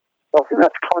think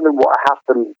that's kind of what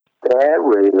happened there,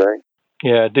 really.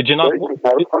 Yeah, did you not...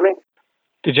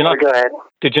 Did you not? Go ahead.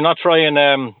 Did you not try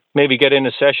and maybe get in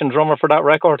a session drummer for that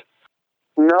record?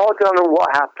 No, I don't know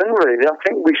what happened really. I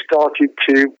think we started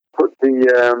to put the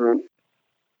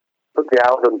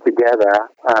album together,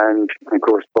 and of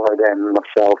course by then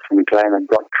myself and Glenn had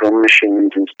got drum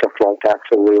machines and stuff like that,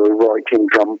 so we were writing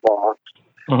drum parts.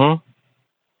 Mm-hmm.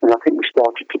 And I think we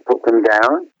started to put them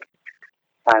down,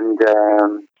 and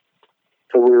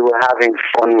so we were having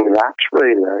fun with that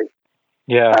really.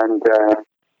 Yeah.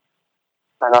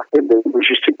 And I think it was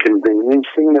just a convenience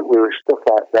thing that we were stuck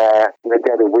out there in the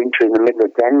dead of winter in the middle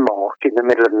of Denmark, in the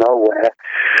middle of nowhere.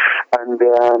 And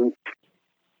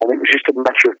it was just a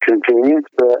matter of convenience.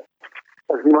 But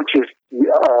as much as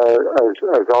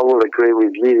I will agree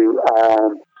with you,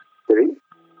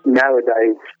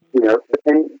 nowadays, you know,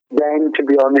 then to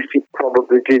be honest, it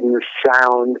probably didn't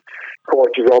sound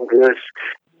quite as obvious.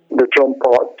 The drum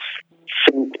parts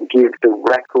seemed to give the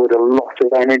record a lot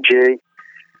of energy.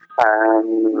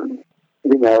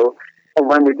 You know, and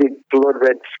when we did Blood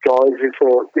Red Skies, we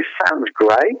thought, this sounds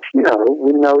great. You know,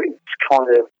 we know it's kind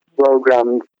of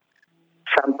programmed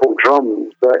sample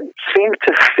drums, but it seems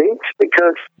to fit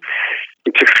because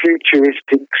it's a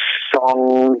futuristic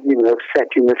song, you know, set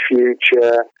in the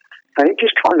future, and it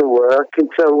just kind of worked. And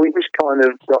so we just kind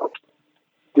of got,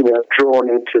 you know, drawn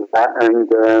into that,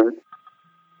 and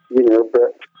you know,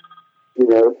 but you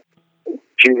know,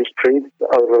 Judas Priest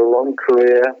over a long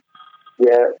career,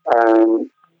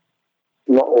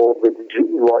 not all the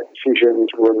right decisions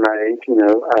were made. You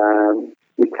know,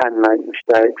 you can make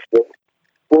mistakes, but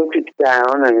once it's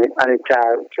down and it's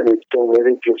out and it's done with,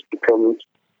 it just becomes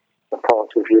a part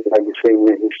of your legacy and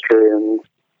your history, and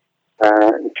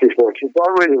it is what it is. I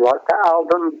really like that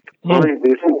album. I really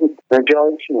do. Enjoy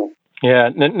it, you know. Yeah.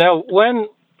 Now,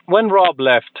 when Rob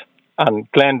left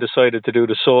and Glenn decided to do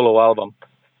the solo album,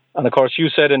 and of course you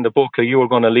said in the book that you were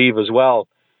going to leave as well,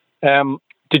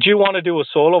 did you want to do a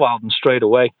solo album straight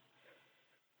away?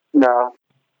 No,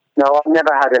 I've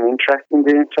never had an interest in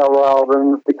doing solo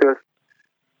albums because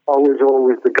I was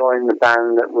always the guy in the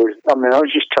band that was, I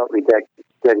was just totally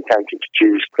dedicated to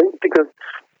Judas Priest, because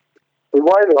the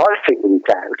way that I figured it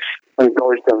out, and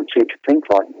guys don't seem to think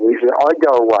like me, is that I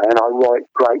go away and I write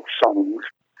great songs,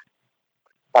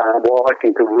 what I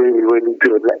think are really, really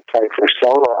good, let's say, for a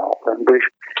solo album. But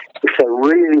if they're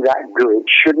really that good,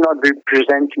 shouldn't I be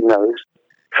presenting those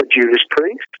for Judas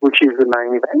Priest, which is the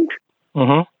main event?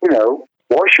 Mm-hmm. You know,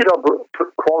 why should I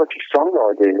put quality song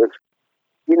ideas,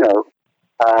 you know,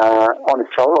 on a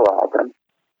solo album?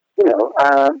 You know,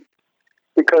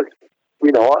 because,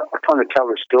 you know, I kind of tell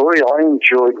the story. I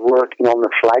enjoyed working on the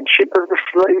flagship of the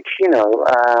fleet, you know,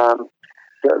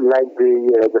 that led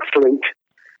the fleet,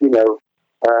 you know,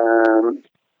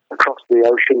 across the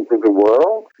oceans of the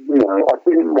world. You know, I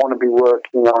didn't want to be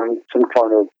working on some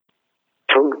kind of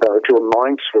tugboat or a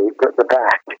minesweep at the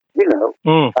back, you know,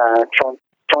 trying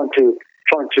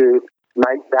to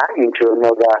make that into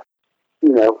another,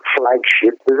 you know,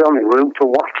 flagship. There's only room for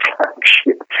one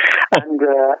flagship. And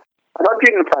I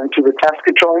didn't fancy the task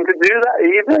of trying to do that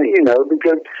either, you know,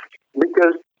 because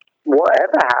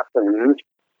whatever happens,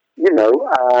 you know,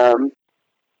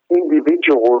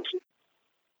 individuals,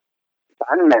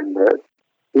 band members,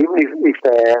 even if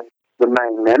they're the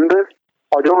main members,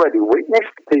 I'd already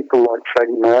witnessed people like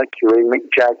Freddie Mercury, Mick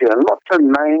Jagger, and lots of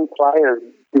main players,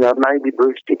 you know, maybe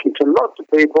Bruce Dickinson, lots of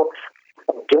people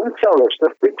have done solo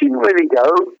stuff, but didn't really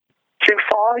go too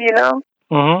far, you know.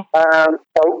 Mm-hmm.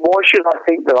 So why should I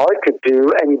think that I could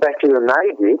do any better than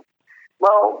they did?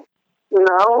 Well,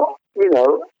 no, you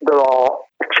know, there are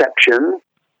exceptions.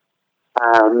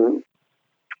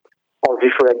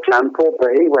 Ozzy, for example, but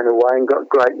he went away and got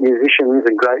great musicians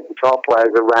and great guitar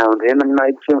players around him and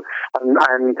made some and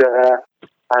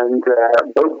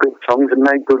wrote good songs and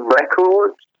made good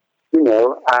records. You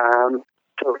know,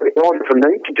 so in order for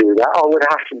me to do that, I would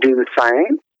have to do the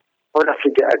same. I would have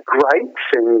to get a great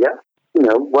singer. You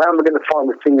know, where am I going to find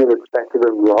a singer that's better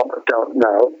than Rob? I don't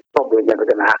know. Probably never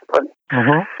going to happen.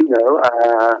 Mm-hmm. You know,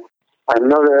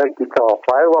 another guitar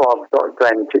player. Well, I've got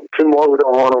Glenn Tipton. Why would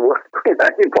I want to work with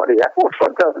anybody else? I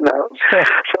don't know.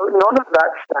 So none of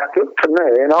that stacked up for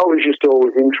me, and I was just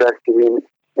always interested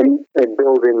in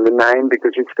building the name,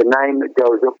 because it's the name that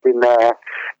goes up in there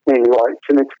in lights,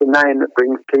 and it's the name that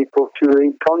brings people to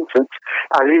the concerts,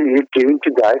 as it is doing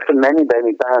today for many,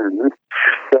 many bands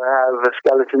that have a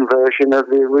skeleton version of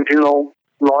the original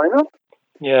lineup.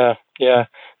 Yeah, yeah.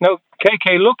 Now,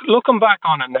 KK, looking back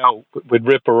on it now with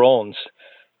Ripper Owens,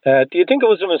 do you think it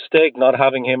was a mistake not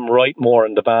having him write more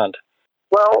in the band?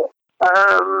 Well,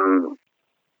 I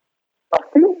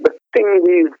think the thing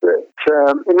is that,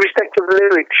 in respect of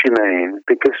lyrics, you mean,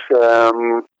 because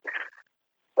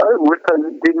Ripper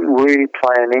didn't really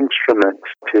play an instrument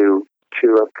to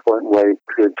a point where he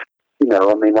could, you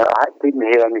know, I mean, I didn't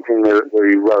hear anything that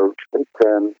he wrote,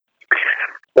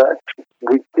 but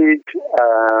we did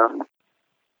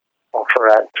offer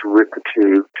out to Ripper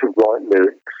to write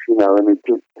lyrics, you know, and he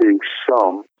did do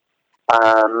some.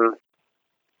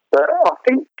 But I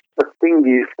think the thing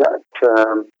is that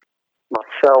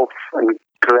myself and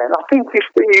Glenn, I think if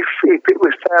it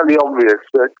was fairly obvious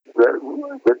that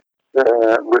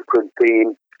Ripper had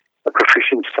been a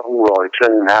proficient songwriter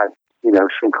and had, you know,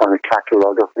 some kind of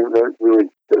catalogue, I think that we would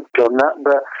have done that.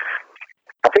 But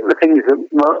I think the thing is that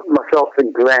myself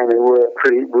and Glenn were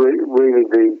really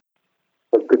the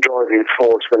driving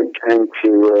force when it came to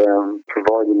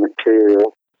providing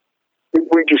material. I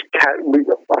think we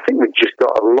just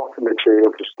got a lot of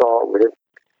material to start with,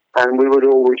 and we would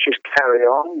always just carry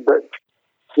on. But,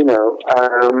 you know,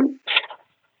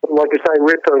 like I say,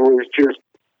 Ripper was just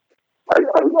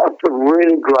a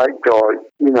really great guy.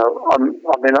 You know, I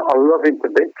love him to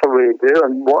bits, I really do.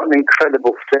 And what an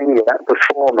incredible singer,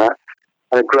 performer,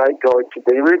 and a great guy to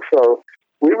be with. So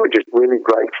we were just really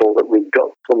grateful that we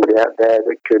got somebody out there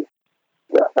that could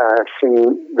sing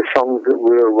the songs that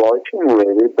we were writing,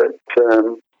 really. But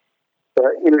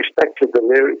in respect of the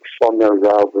lyrics on those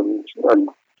albums, and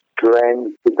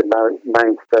Glenn did the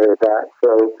mainstay of that,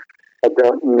 so I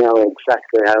don't know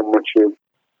exactly how much of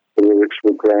the lyrics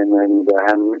were Glenn and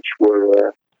how much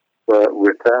were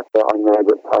Ripper, but I know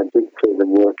that I did see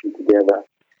them working together,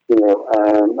 you know,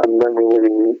 and when we were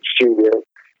in the studio,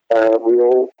 we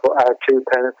all put our two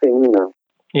pence in, you know.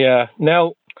 Yeah.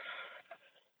 Now,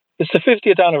 it's the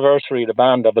 50th anniversary of the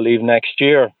band, I believe, next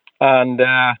year, and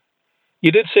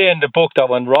you did say in the book that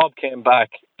when Rob came back,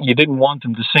 you didn't want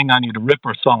him to sing any of the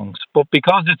Ripper songs, but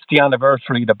because it's the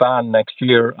anniversary of the band next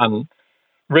year, and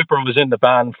Ripper was in the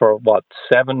band for,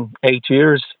 7-8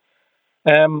 years,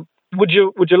 would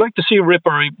you like to see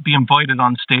Ripper be invited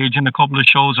on stage in a couple of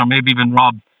shows, or maybe even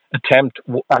Rob attempt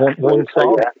one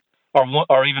song, yeah.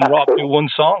 or even Rob do one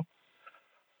song?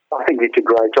 I think it's a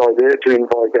great idea to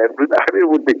invite everybody. It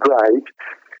would be great.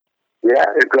 Yeah,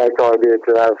 a great idea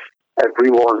to have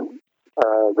everyone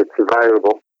that's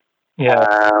available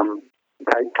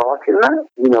take part in that.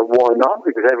 You know, why not?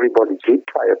 Because everybody did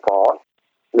play a part,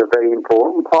 and a very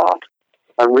important part.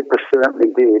 And Ripper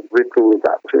certainly did. Ripper was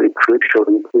absolutely crucial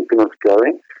in keeping us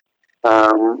going,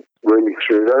 really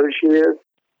through those years.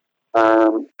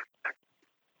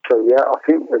 So yeah, I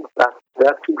think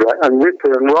that's great. And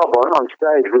Ripper and Rob on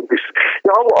stage would be.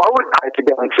 You know, I would pay to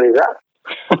go and see that.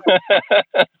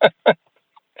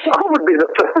 I would be the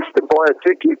first to buy a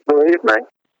ticket, believe me.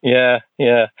 Yeah.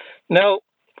 Now,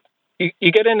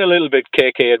 you get in a little bit,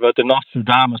 KK, about the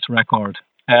Nostradamus record.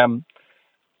 And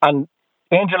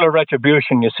Angel of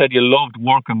Retribution, you said you loved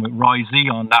working with Roy Z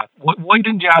on that. Why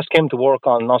didn't you ask him to work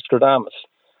on Nostradamus?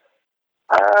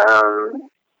 I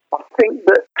think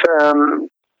that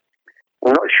I'm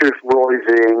not sure if Roy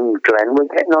Z and Glenn were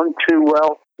getting on too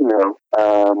well, you know,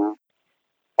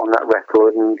 on that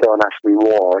record, and don't ask me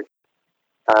why.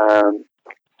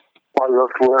 I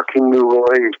loved working with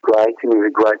Roy. He's great, and he's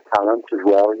a great talent as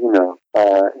well, you know.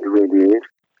 He really is.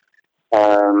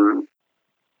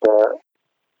 But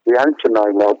the answer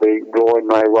may well be Roy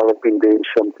may well have been doing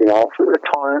something else at the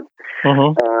time.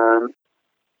 Mm-hmm.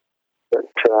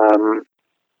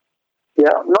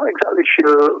 Yeah, I'm not exactly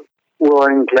sure Roy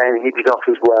and Glenn hit it off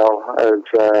as well as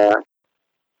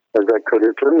they could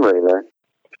have done, really, to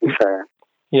be fair.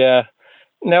 Yeah.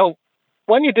 Now,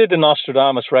 when you did the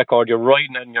Nostradamus record, you're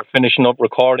writing it and you're finishing up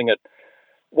recording it,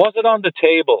 was it on the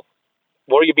table?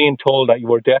 Were you being told that you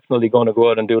were definitely going to go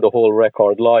out and do the whole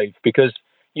record live? Because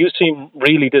you seem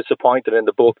really disappointed in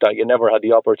the book that you never had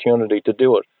the opportunity to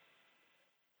do it.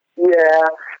 Yeah,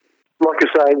 like I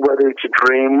say, whether it's a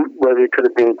dream, whether it could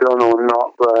have been done or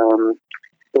not,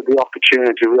 but the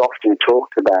opportunity, we often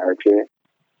talked about it.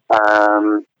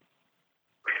 I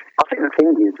think the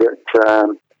thing is that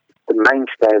the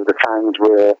mainstay of the fans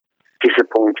were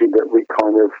disappointed that we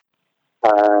kind of,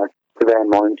 to their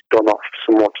minds, gone off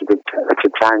somewhat at a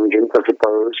tangent, I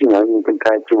suppose, you know,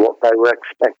 compared to what they were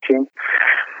expecting.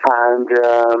 And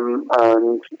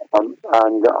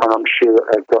I'm sure that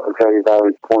they've got a very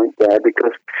valid point there,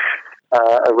 because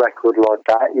a record like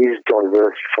that is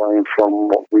diversifying from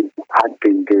what we had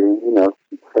been doing, you know,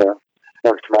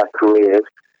 most of our careers.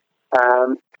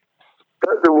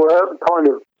 But there were kind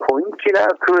of points in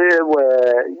our career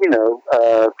where, you know,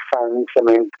 fans, I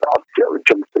mean, it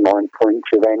jumps to mind points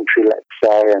of entry, let's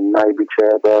say, and maybe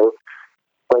Turbo,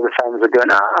 where the fans are going,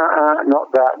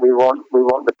 not that, we want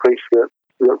the priest that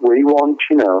we want,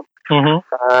 you know. Mm-hmm.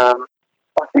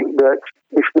 I think that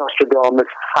if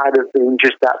Nostradamus had have been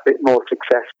just that bit more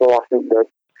successful, I think that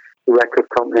the record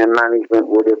company and management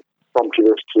would have prompted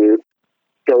us to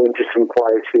go into some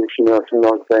places, you know, some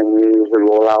nice venues, the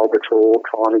Royal Albert Hall,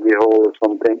 Carnegie Hall or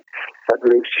something, at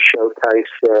least to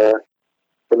showcase the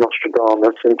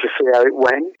Nostradamus and to see how it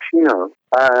went, you know.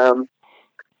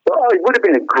 But it would have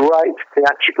been a great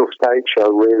theatrical stage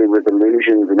show, really, with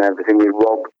illusions and everything, with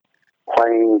Rob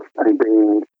playing and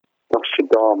being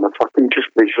Nostradamus. I can just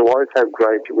visualise how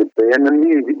great it would be, and the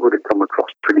music would have come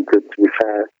across pretty good, to be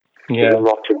fair. Yeah. There's a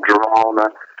lot of drama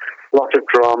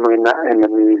in the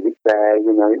music there.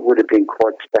 You know, it would have been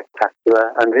quite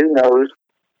spectacular. And who knows?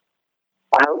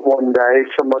 I hope one day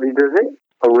somebody does it.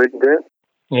 I would do it.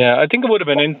 Yeah, I think it would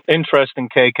have been interesting,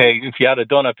 KK, if you had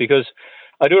done it, because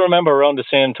I do remember around the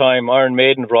same time Iron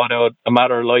Maiden brought out A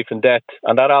Matter of Life and Death,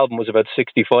 and that album was about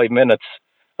 65 minutes,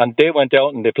 and they went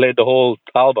out and they played the whole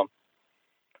album.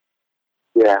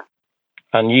 Yeah.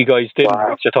 and you guys didn't,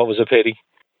 which I thought was a pity.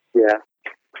 Yeah.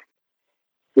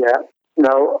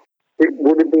 No, it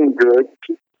would have been good,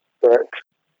 but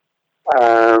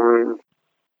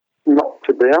not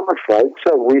to be, I'm afraid.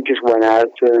 So we just went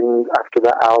out, and after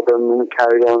that album,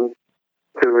 carried on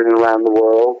touring around the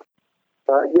world.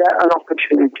 An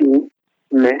opportunity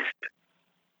missed.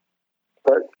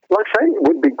 But like I say, it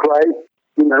would be great,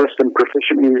 some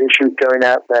proficient musicians going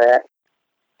out there.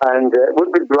 And it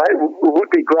would be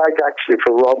great actually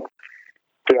for Rob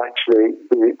to actually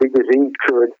do it, because he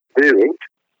could do it.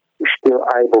 He's still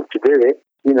able to do it,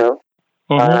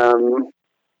 Mm-hmm.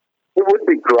 It would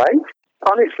be great.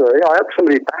 Honestly, I hope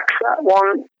somebody backs that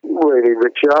one really,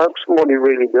 Richard. I hope somebody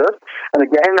really does. And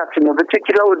again, that's another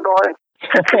ticket I would buy.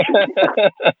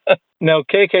 Now,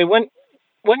 KK,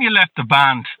 when you left the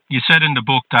band, you said in the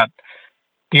book that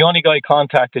the only guy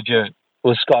contacted you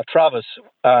was Scott Travis.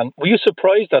 And were you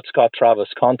surprised that Scott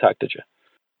Travis contacted you?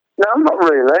 No, not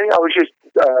really. I was just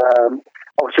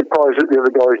I was surprised that the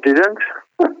other guys didn't.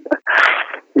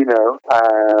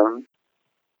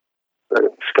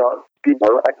 Scott,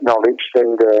 acknowledged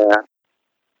and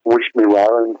wished me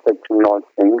well and said some nice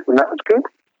things, and that was good.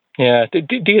 Yeah.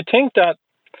 Do you think that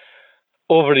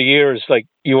over the years, like,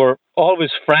 you were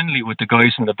always friendly with the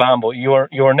guys in the band, but you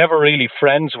were never really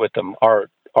friends with them, or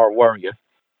were you?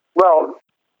 Well,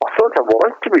 I thought I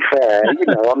was, to be fair.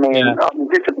 I'm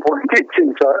disappointed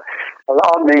since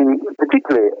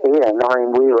particularly Ian.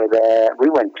 We were there. We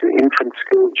went to infant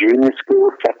school, junior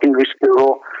school, secondary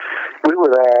school. We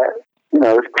were there,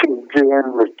 as kids.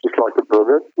 Ian was just like a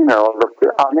brother. I looked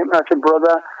at him as a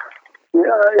brother.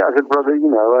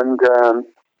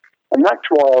 And that's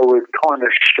why I was kind of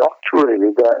shocked,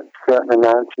 really, that certain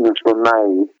announcements were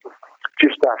made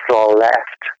just after I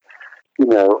left,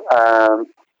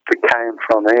 that came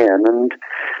from Ian. And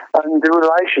the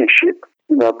relationship,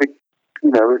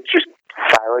 it's just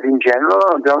soured in general.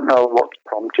 I don't know what's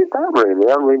prompted that, really.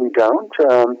 I really don't.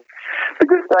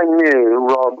 Because they knew,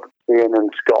 Rob, Ian and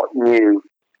Scott knew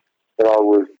that I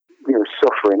was,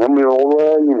 suffering, and we all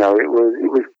were, it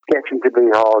was getting to be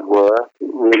hard work. It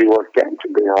really was getting to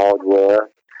be hard work.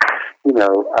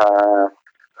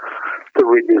 The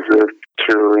rigors of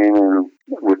touring and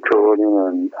recording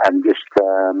and just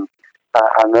and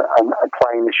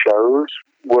playing the shows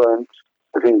weren't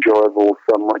as enjoyable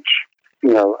so much,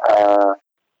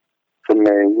 for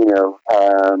me,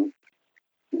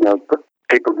 but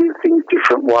people do things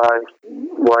different ways,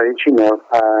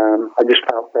 I just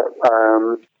felt that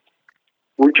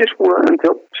we just weren't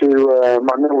up to, I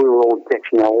know we were all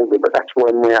getting older, but that's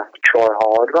when we have to try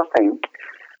harder, I think.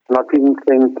 And I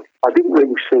didn't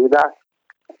really see that.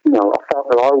 I felt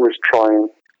that I was trying,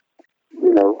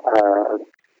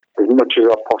 as much as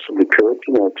I possibly could,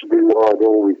 to do what I'd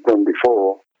always done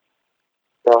before.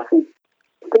 So I think,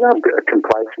 a bit of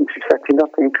complacency setting,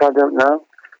 I don't know.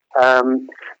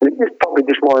 It's probably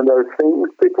just one of those things,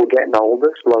 people getting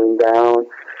older, slowing down.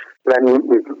 Then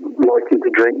with liking to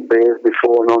drink beers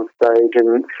before and on stage,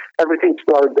 and everything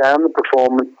slowed down. The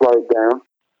performance slowed down,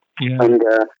 and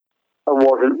I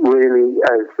wasn't really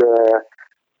as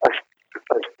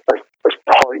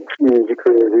tight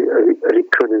musically as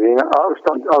it could have been. I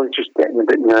was just getting a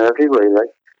bit nervy, really,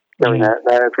 going out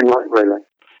there every night, really.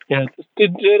 Yeah.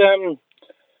 Did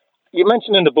you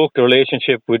mentioned in the book the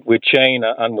relationship with Shane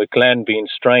and with Glenn being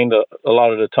strained a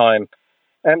lot of the time?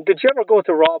 Did you ever go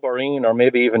to Rob or Ian or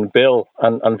maybe even Bill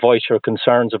and voice your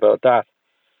concerns about that?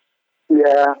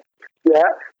 Yeah.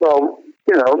 Well,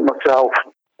 myself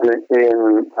and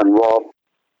Ian and Rob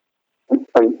and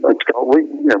Scott, we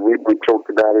talked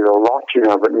about it a lot,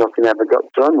 but nothing ever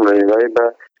got done, really.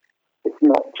 But it's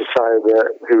not to say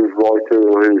that who's right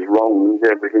or who's wrong.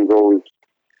 Everything's always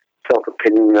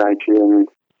self-opinionated.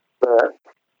 But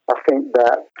I think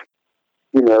that,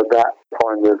 that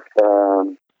kind of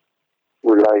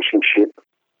relationship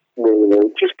really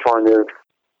just kind of,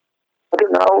 I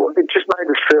don't know, it just made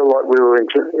us feel like we were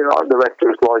into, the rest of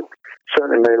us, like,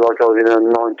 certainly like I was in a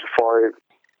 9-to-5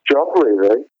 job,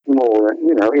 really, more,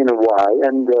 in a way,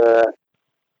 and,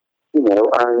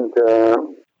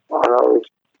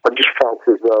 I just felt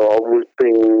as though I was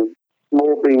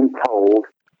being told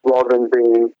rather than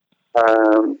being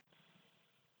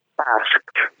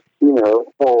asked,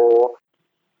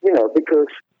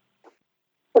 because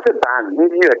as a band,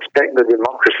 you expect the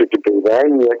democracy to be there,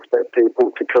 and you expect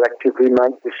people to collectively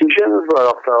make decisions. Well,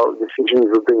 I felt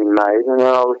decisions were being made, and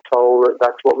I was told that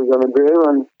that's what we're going to do,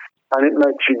 and it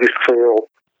makes you just feel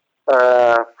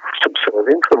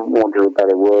subservient, for want of a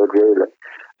better word, really.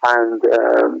 And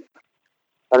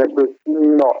it was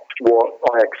not what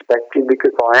I expected,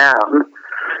 because I am,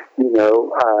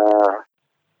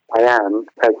 I am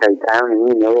KK Downing.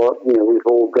 We've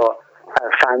all got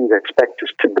our fans expect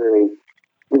us to be.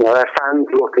 Our fans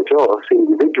look at us,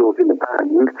 individuals in the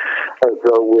band, as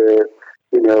though we're,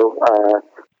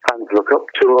 fans look up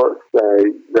to us. They're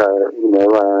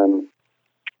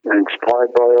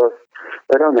inspired by us.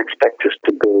 They don't expect us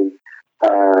to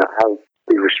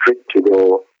be restricted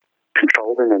or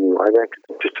controlled in any way. They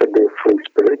expect us to be a free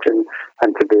spirit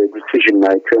and to be a decision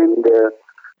maker and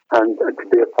to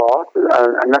be a part.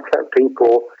 And that's how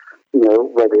people,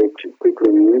 whether it's people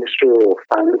in the industry or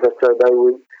fans, that's how they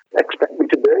would expect me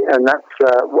to be. And that's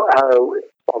how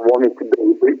I wanted to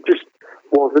be. But it just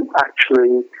wasn't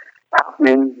actually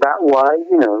happening that way,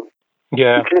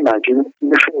 Yeah. You can imagine.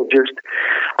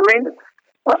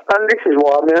 And this is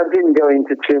why, I didn't go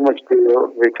into too much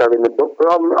detail in the book, but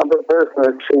I'm a person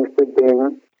that seems to have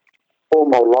been, all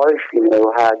my life,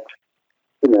 had,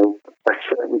 a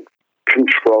certain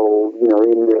control, in the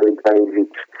early days,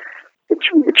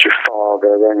 it's your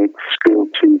father, then it's school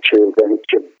teachers, then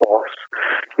it's your boss,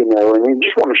 and you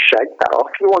just want to shake that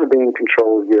off. You want to be in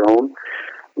control of your own,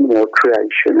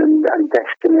 creation and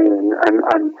destiny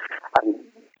and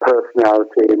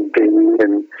personality and being,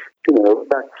 and,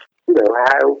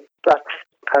 that's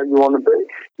how you want to be.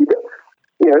 It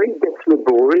gets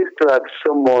laborious to have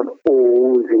someone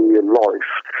always in your life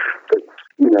that's,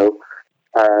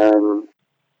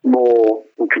 more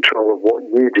in control of what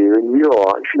you do in your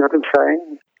life, you know what I'm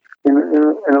saying? In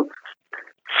a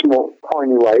small,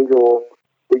 tiny ways or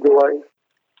bigger ways.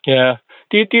 Yeah.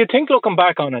 Do you think, looking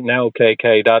back on it now,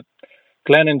 KK, that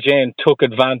Glenn and Jane took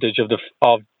advantage of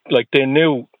they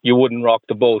knew you wouldn't rock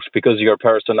the boat because of your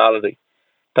personality,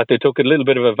 that they took a little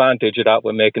bit of advantage of that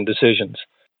when making decisions?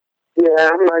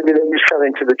 Yeah, maybe they just fell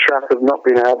into the trap of not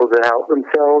being able to help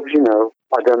themselves,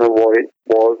 I don't know what it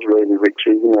was really,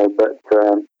 Richie, but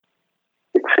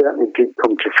it certainly did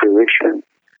come to fruition.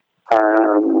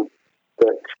 And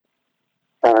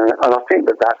I think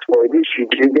that's what it is. You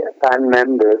do get band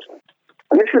members,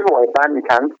 and this is why a band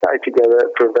can stay together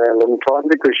for a very long time,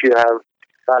 because you have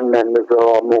band members that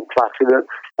are more placid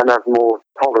and have more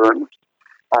tolerance,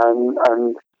 and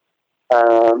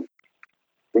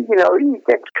it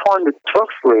gets kind of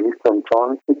tough really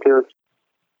sometimes, because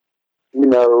if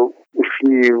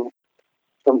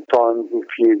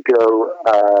you go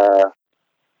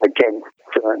against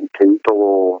certain people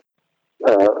or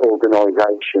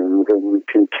organisations and you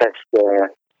contest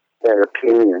their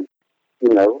opinion, a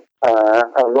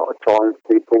lot of times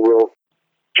people will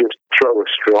just throw a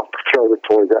strop, throw the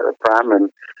toys out of the pram,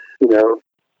 and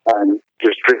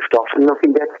just drift off and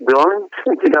nothing gets done.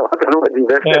 I don't know whether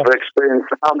you've ever experienced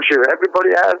that. I'm sure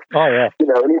everybody has. Oh yeah.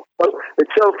 And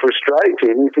it's so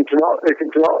frustrating if it's not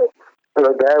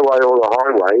their way or the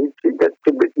highway. It gets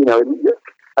a bit, you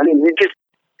just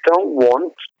don't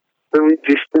want the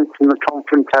resistance and the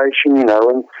confrontation,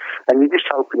 and you just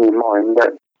hope in your mind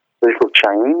that this will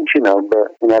change, but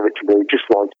inevitably, just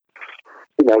like,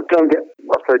 don't get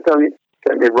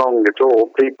me wrong at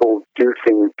all. People do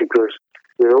things because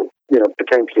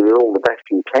potentially with all the best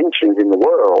intentions in the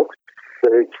world,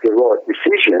 that it's the right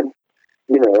decision,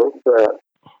 but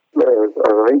I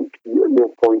think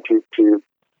you're pointed to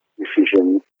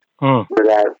decisions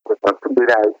without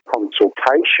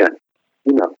consultation,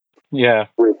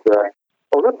 with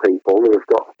other people who have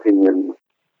got opinions,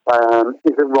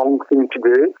 is the wrong thing to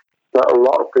do. But a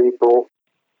lot of people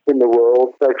in the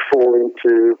world, they fall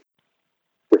into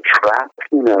the trap,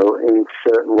 in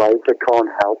certain ways. They can't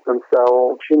help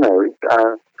themselves,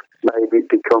 maybe it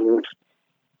becomes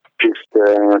just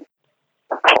a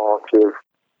part of,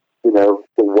 the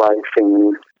way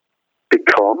things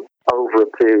become over a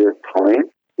period of time,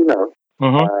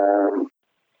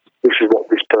 this is what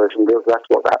this person does, that's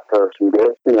what that person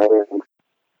does, and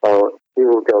he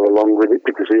will go along with it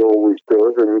because he always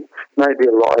does, and maybe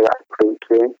a lot of that creeps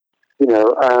in,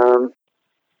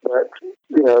 but,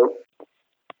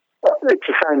 it's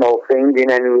the same old thing in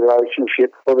any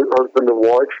relationship, husband and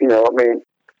wife, we all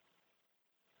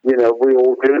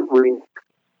do it. We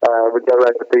go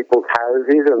around to people's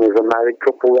houses and there's a married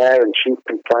couple there and she's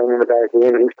complaining about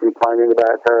him and he's complaining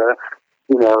about her.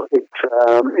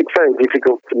 It's very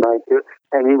difficult to make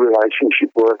any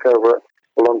relationship work over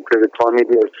a long period of time.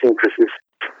 Idiosyncrasies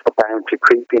are bound to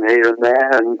creep in here and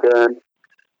there, and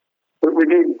but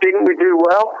didn't we do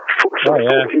well for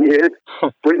 40 years?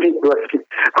 We did great.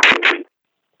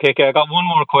 Okay, I got one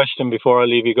more question before I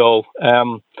leave you go.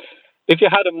 If you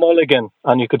had a mulligan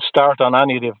and you could start on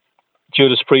any of the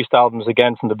Judas Priest albums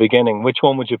again from the beginning, which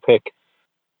one would you pick?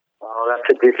 Oh, that's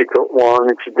a difficult one.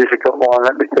 It's a difficult one.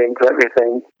 Let me think.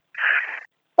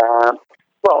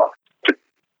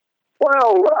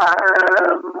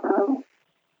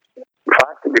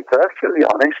 perfectly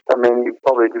honest, I mean, you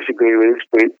probably disagree with this,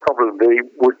 but it probably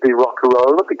would be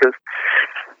Rock-a-Rolla, because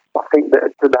I think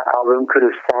that album could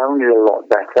have sounded a lot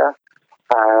better.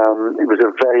 It was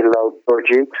a very low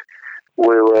budget.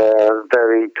 We were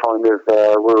very kind of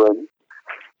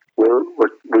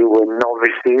we were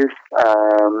novices,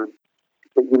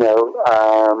 but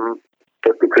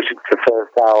but because it's the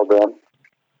first album,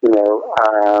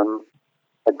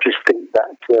 I just think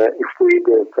that if we'd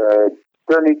have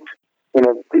done it if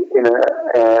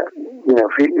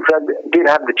we did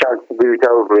have the chance to do it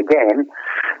over again,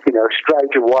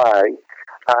 straight away,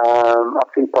 I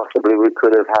think possibly we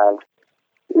could have had,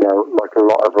 like a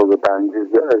lot of other bands, as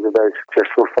a very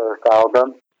successful first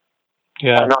album.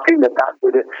 Yeah. And I think that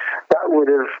would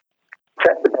have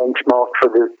set the benchmark for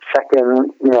the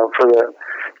second, for the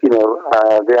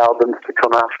albums to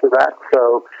come after that.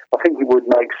 So I think it would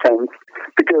make sense,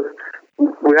 because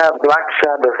we have Black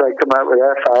Sabbath, they come out with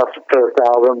their first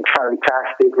album,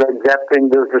 fantastic. Led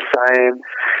Zeppelin does the same.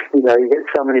 You get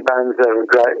so many bands that have a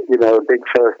great, a big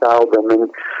first album, and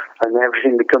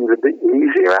everything becomes a bit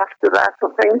easier after that,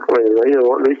 I think, really,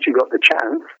 or at least you got the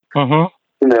chance. Mm-hmm.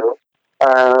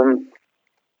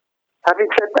 Having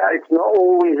said that, it's not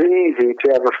always easy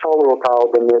to have a follow-up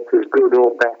album that's as good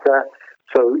or better.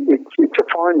 So it's a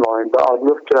fine line, but I'd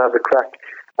love to have a crack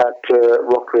at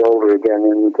Rock-a-Rolla again.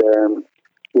 And,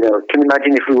 can you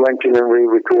imagine if we went in and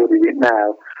re-recorded it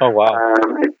now? Oh, wow.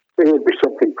 It would be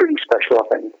something pretty special, I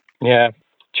think. Yeah.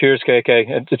 Cheers,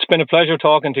 KK. It's been a pleasure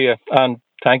talking to you, and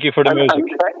thank you for the music.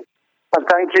 And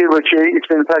thank you, Richie. It's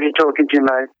been a pleasure talking to you,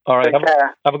 mate. All right. Take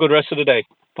care. Have a good rest of the day.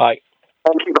 Bye.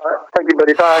 Thank you,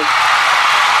 buddy. Bye.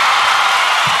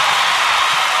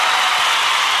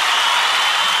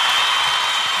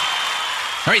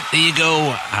 All right, there you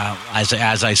go.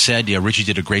 As I said, Richie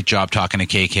did a great job talking to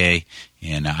KK,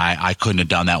 and I couldn't have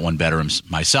done that one better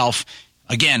myself.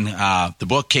 Again, the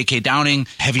book, KK Downing,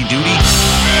 Heavy Duty.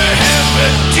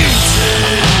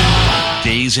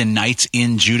 Days and Nights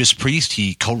in Judas Priest.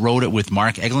 He co-wrote it with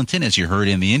Mark Eglinton, as you heard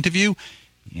in the interview.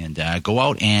 And go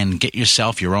out and get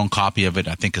yourself your own copy of it.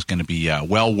 I think it's going to be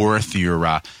well worth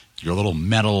your little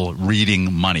metal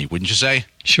reading money, wouldn't you say?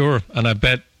 Sure, and I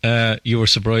bet you were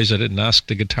surprised I didn't ask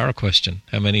the guitar question.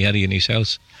 How many had he in his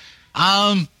house?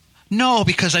 No,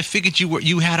 because I figured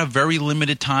you had a very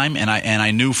limited time, and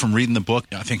I knew from reading the book.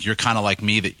 I think you're kind of like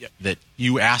me, that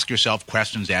you ask yourself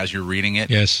questions as you're reading it.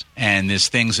 Yes, and there's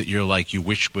things that you're like you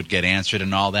wish would get answered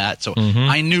and all that. So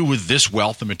I knew with this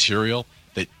wealth of material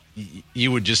that you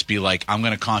would just be like, I'm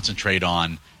going to concentrate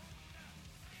on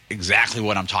exactly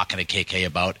what I'm talking to KK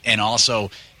about, and also,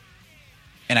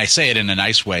 and I say it in a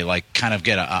nice way, like kind of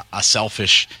get a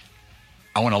selfish.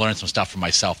 I want to learn some stuff for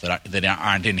myself that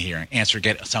aren't in here, and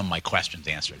get some of my questions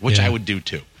answered, which I would do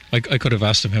too. I could have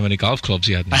asked him how many golf clubs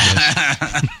he had in his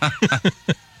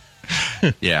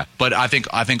house. Yeah, but I think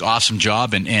awesome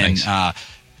job, and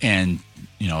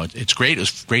it's great. It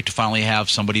was great to finally have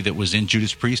somebody that was in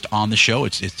Judas Priest on the show.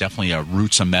 It's definitely a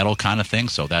roots of metal kind of thing,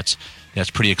 so that's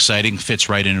pretty exciting. Fits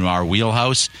right into our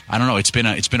wheelhouse. I don't know. It's been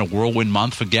a whirlwind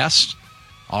month for guests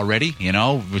already.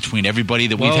 Between everybody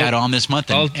that we've had on this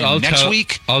month, and next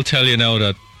week, I'll tell you now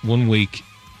that 1 week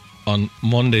on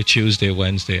Monday, Tuesday,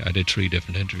 Wednesday, I did 3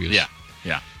 different interviews.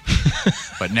 Yeah.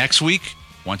 But next week,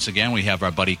 once again, we have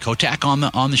our buddy Kotak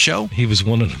on the show. He was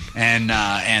one of them,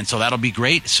 and so that'll be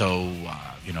great. So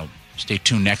stay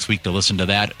tuned next week to listen to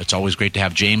that. It's always great to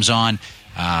have James on.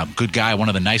 Good guy, one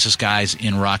of the nicest guys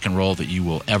in rock and roll that you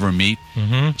will ever meet.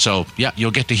 Mm-hmm. So yeah,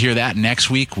 you'll get to hear that next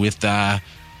week with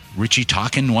Richie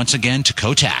talking once again to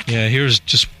Kotak. Yeah, here's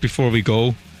just before we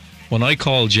go. When I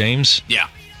called James,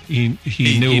 he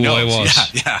knew who I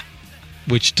was. Yeah.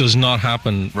 Which does not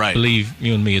happen. Right. Believe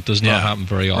you and me, it does not happen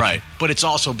very often. Right. But it's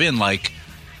also been like,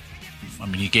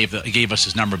 he gave us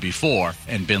his number before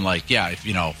and been like, if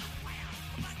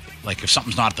if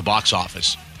something's not at the box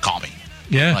office, call me.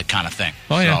 Yeah. Like kind of thing.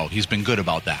 Oh, so he's been good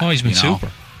about that. Oh, he's been super.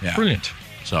 Yeah. Brilliant.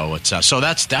 So it's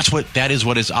that is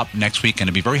what is up next week, and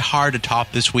it'll be very hard to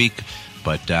top this week,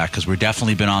 but because we've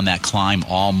definitely been on that climb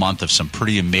all month of some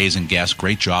pretty amazing guests.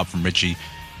 Great job from Richie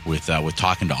with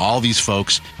talking to all these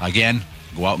folks. Again,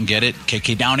 go out and get it.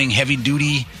 KK Downing, Heavy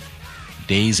Duty,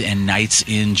 Days and Nights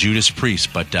in Judas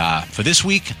Priest. But for this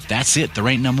week, that's it. There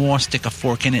ain't no more. Stick a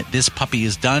fork in it. This puppy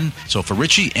is done. So for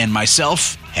Richie and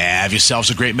myself, have yourselves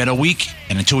a great metal week.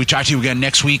 And until we talk to you again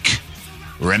next week,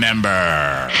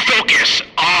 remember, focus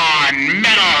on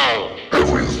metal.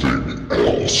 Everything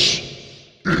else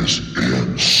is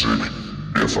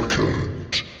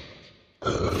insignificant.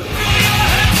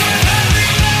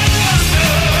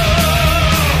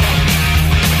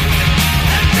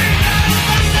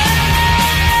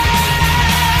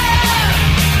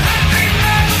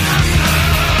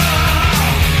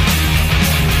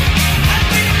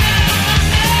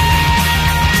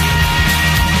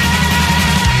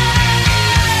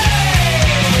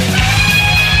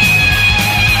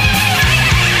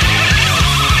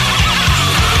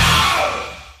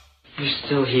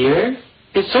 still here?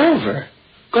 It's over.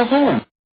 Go home.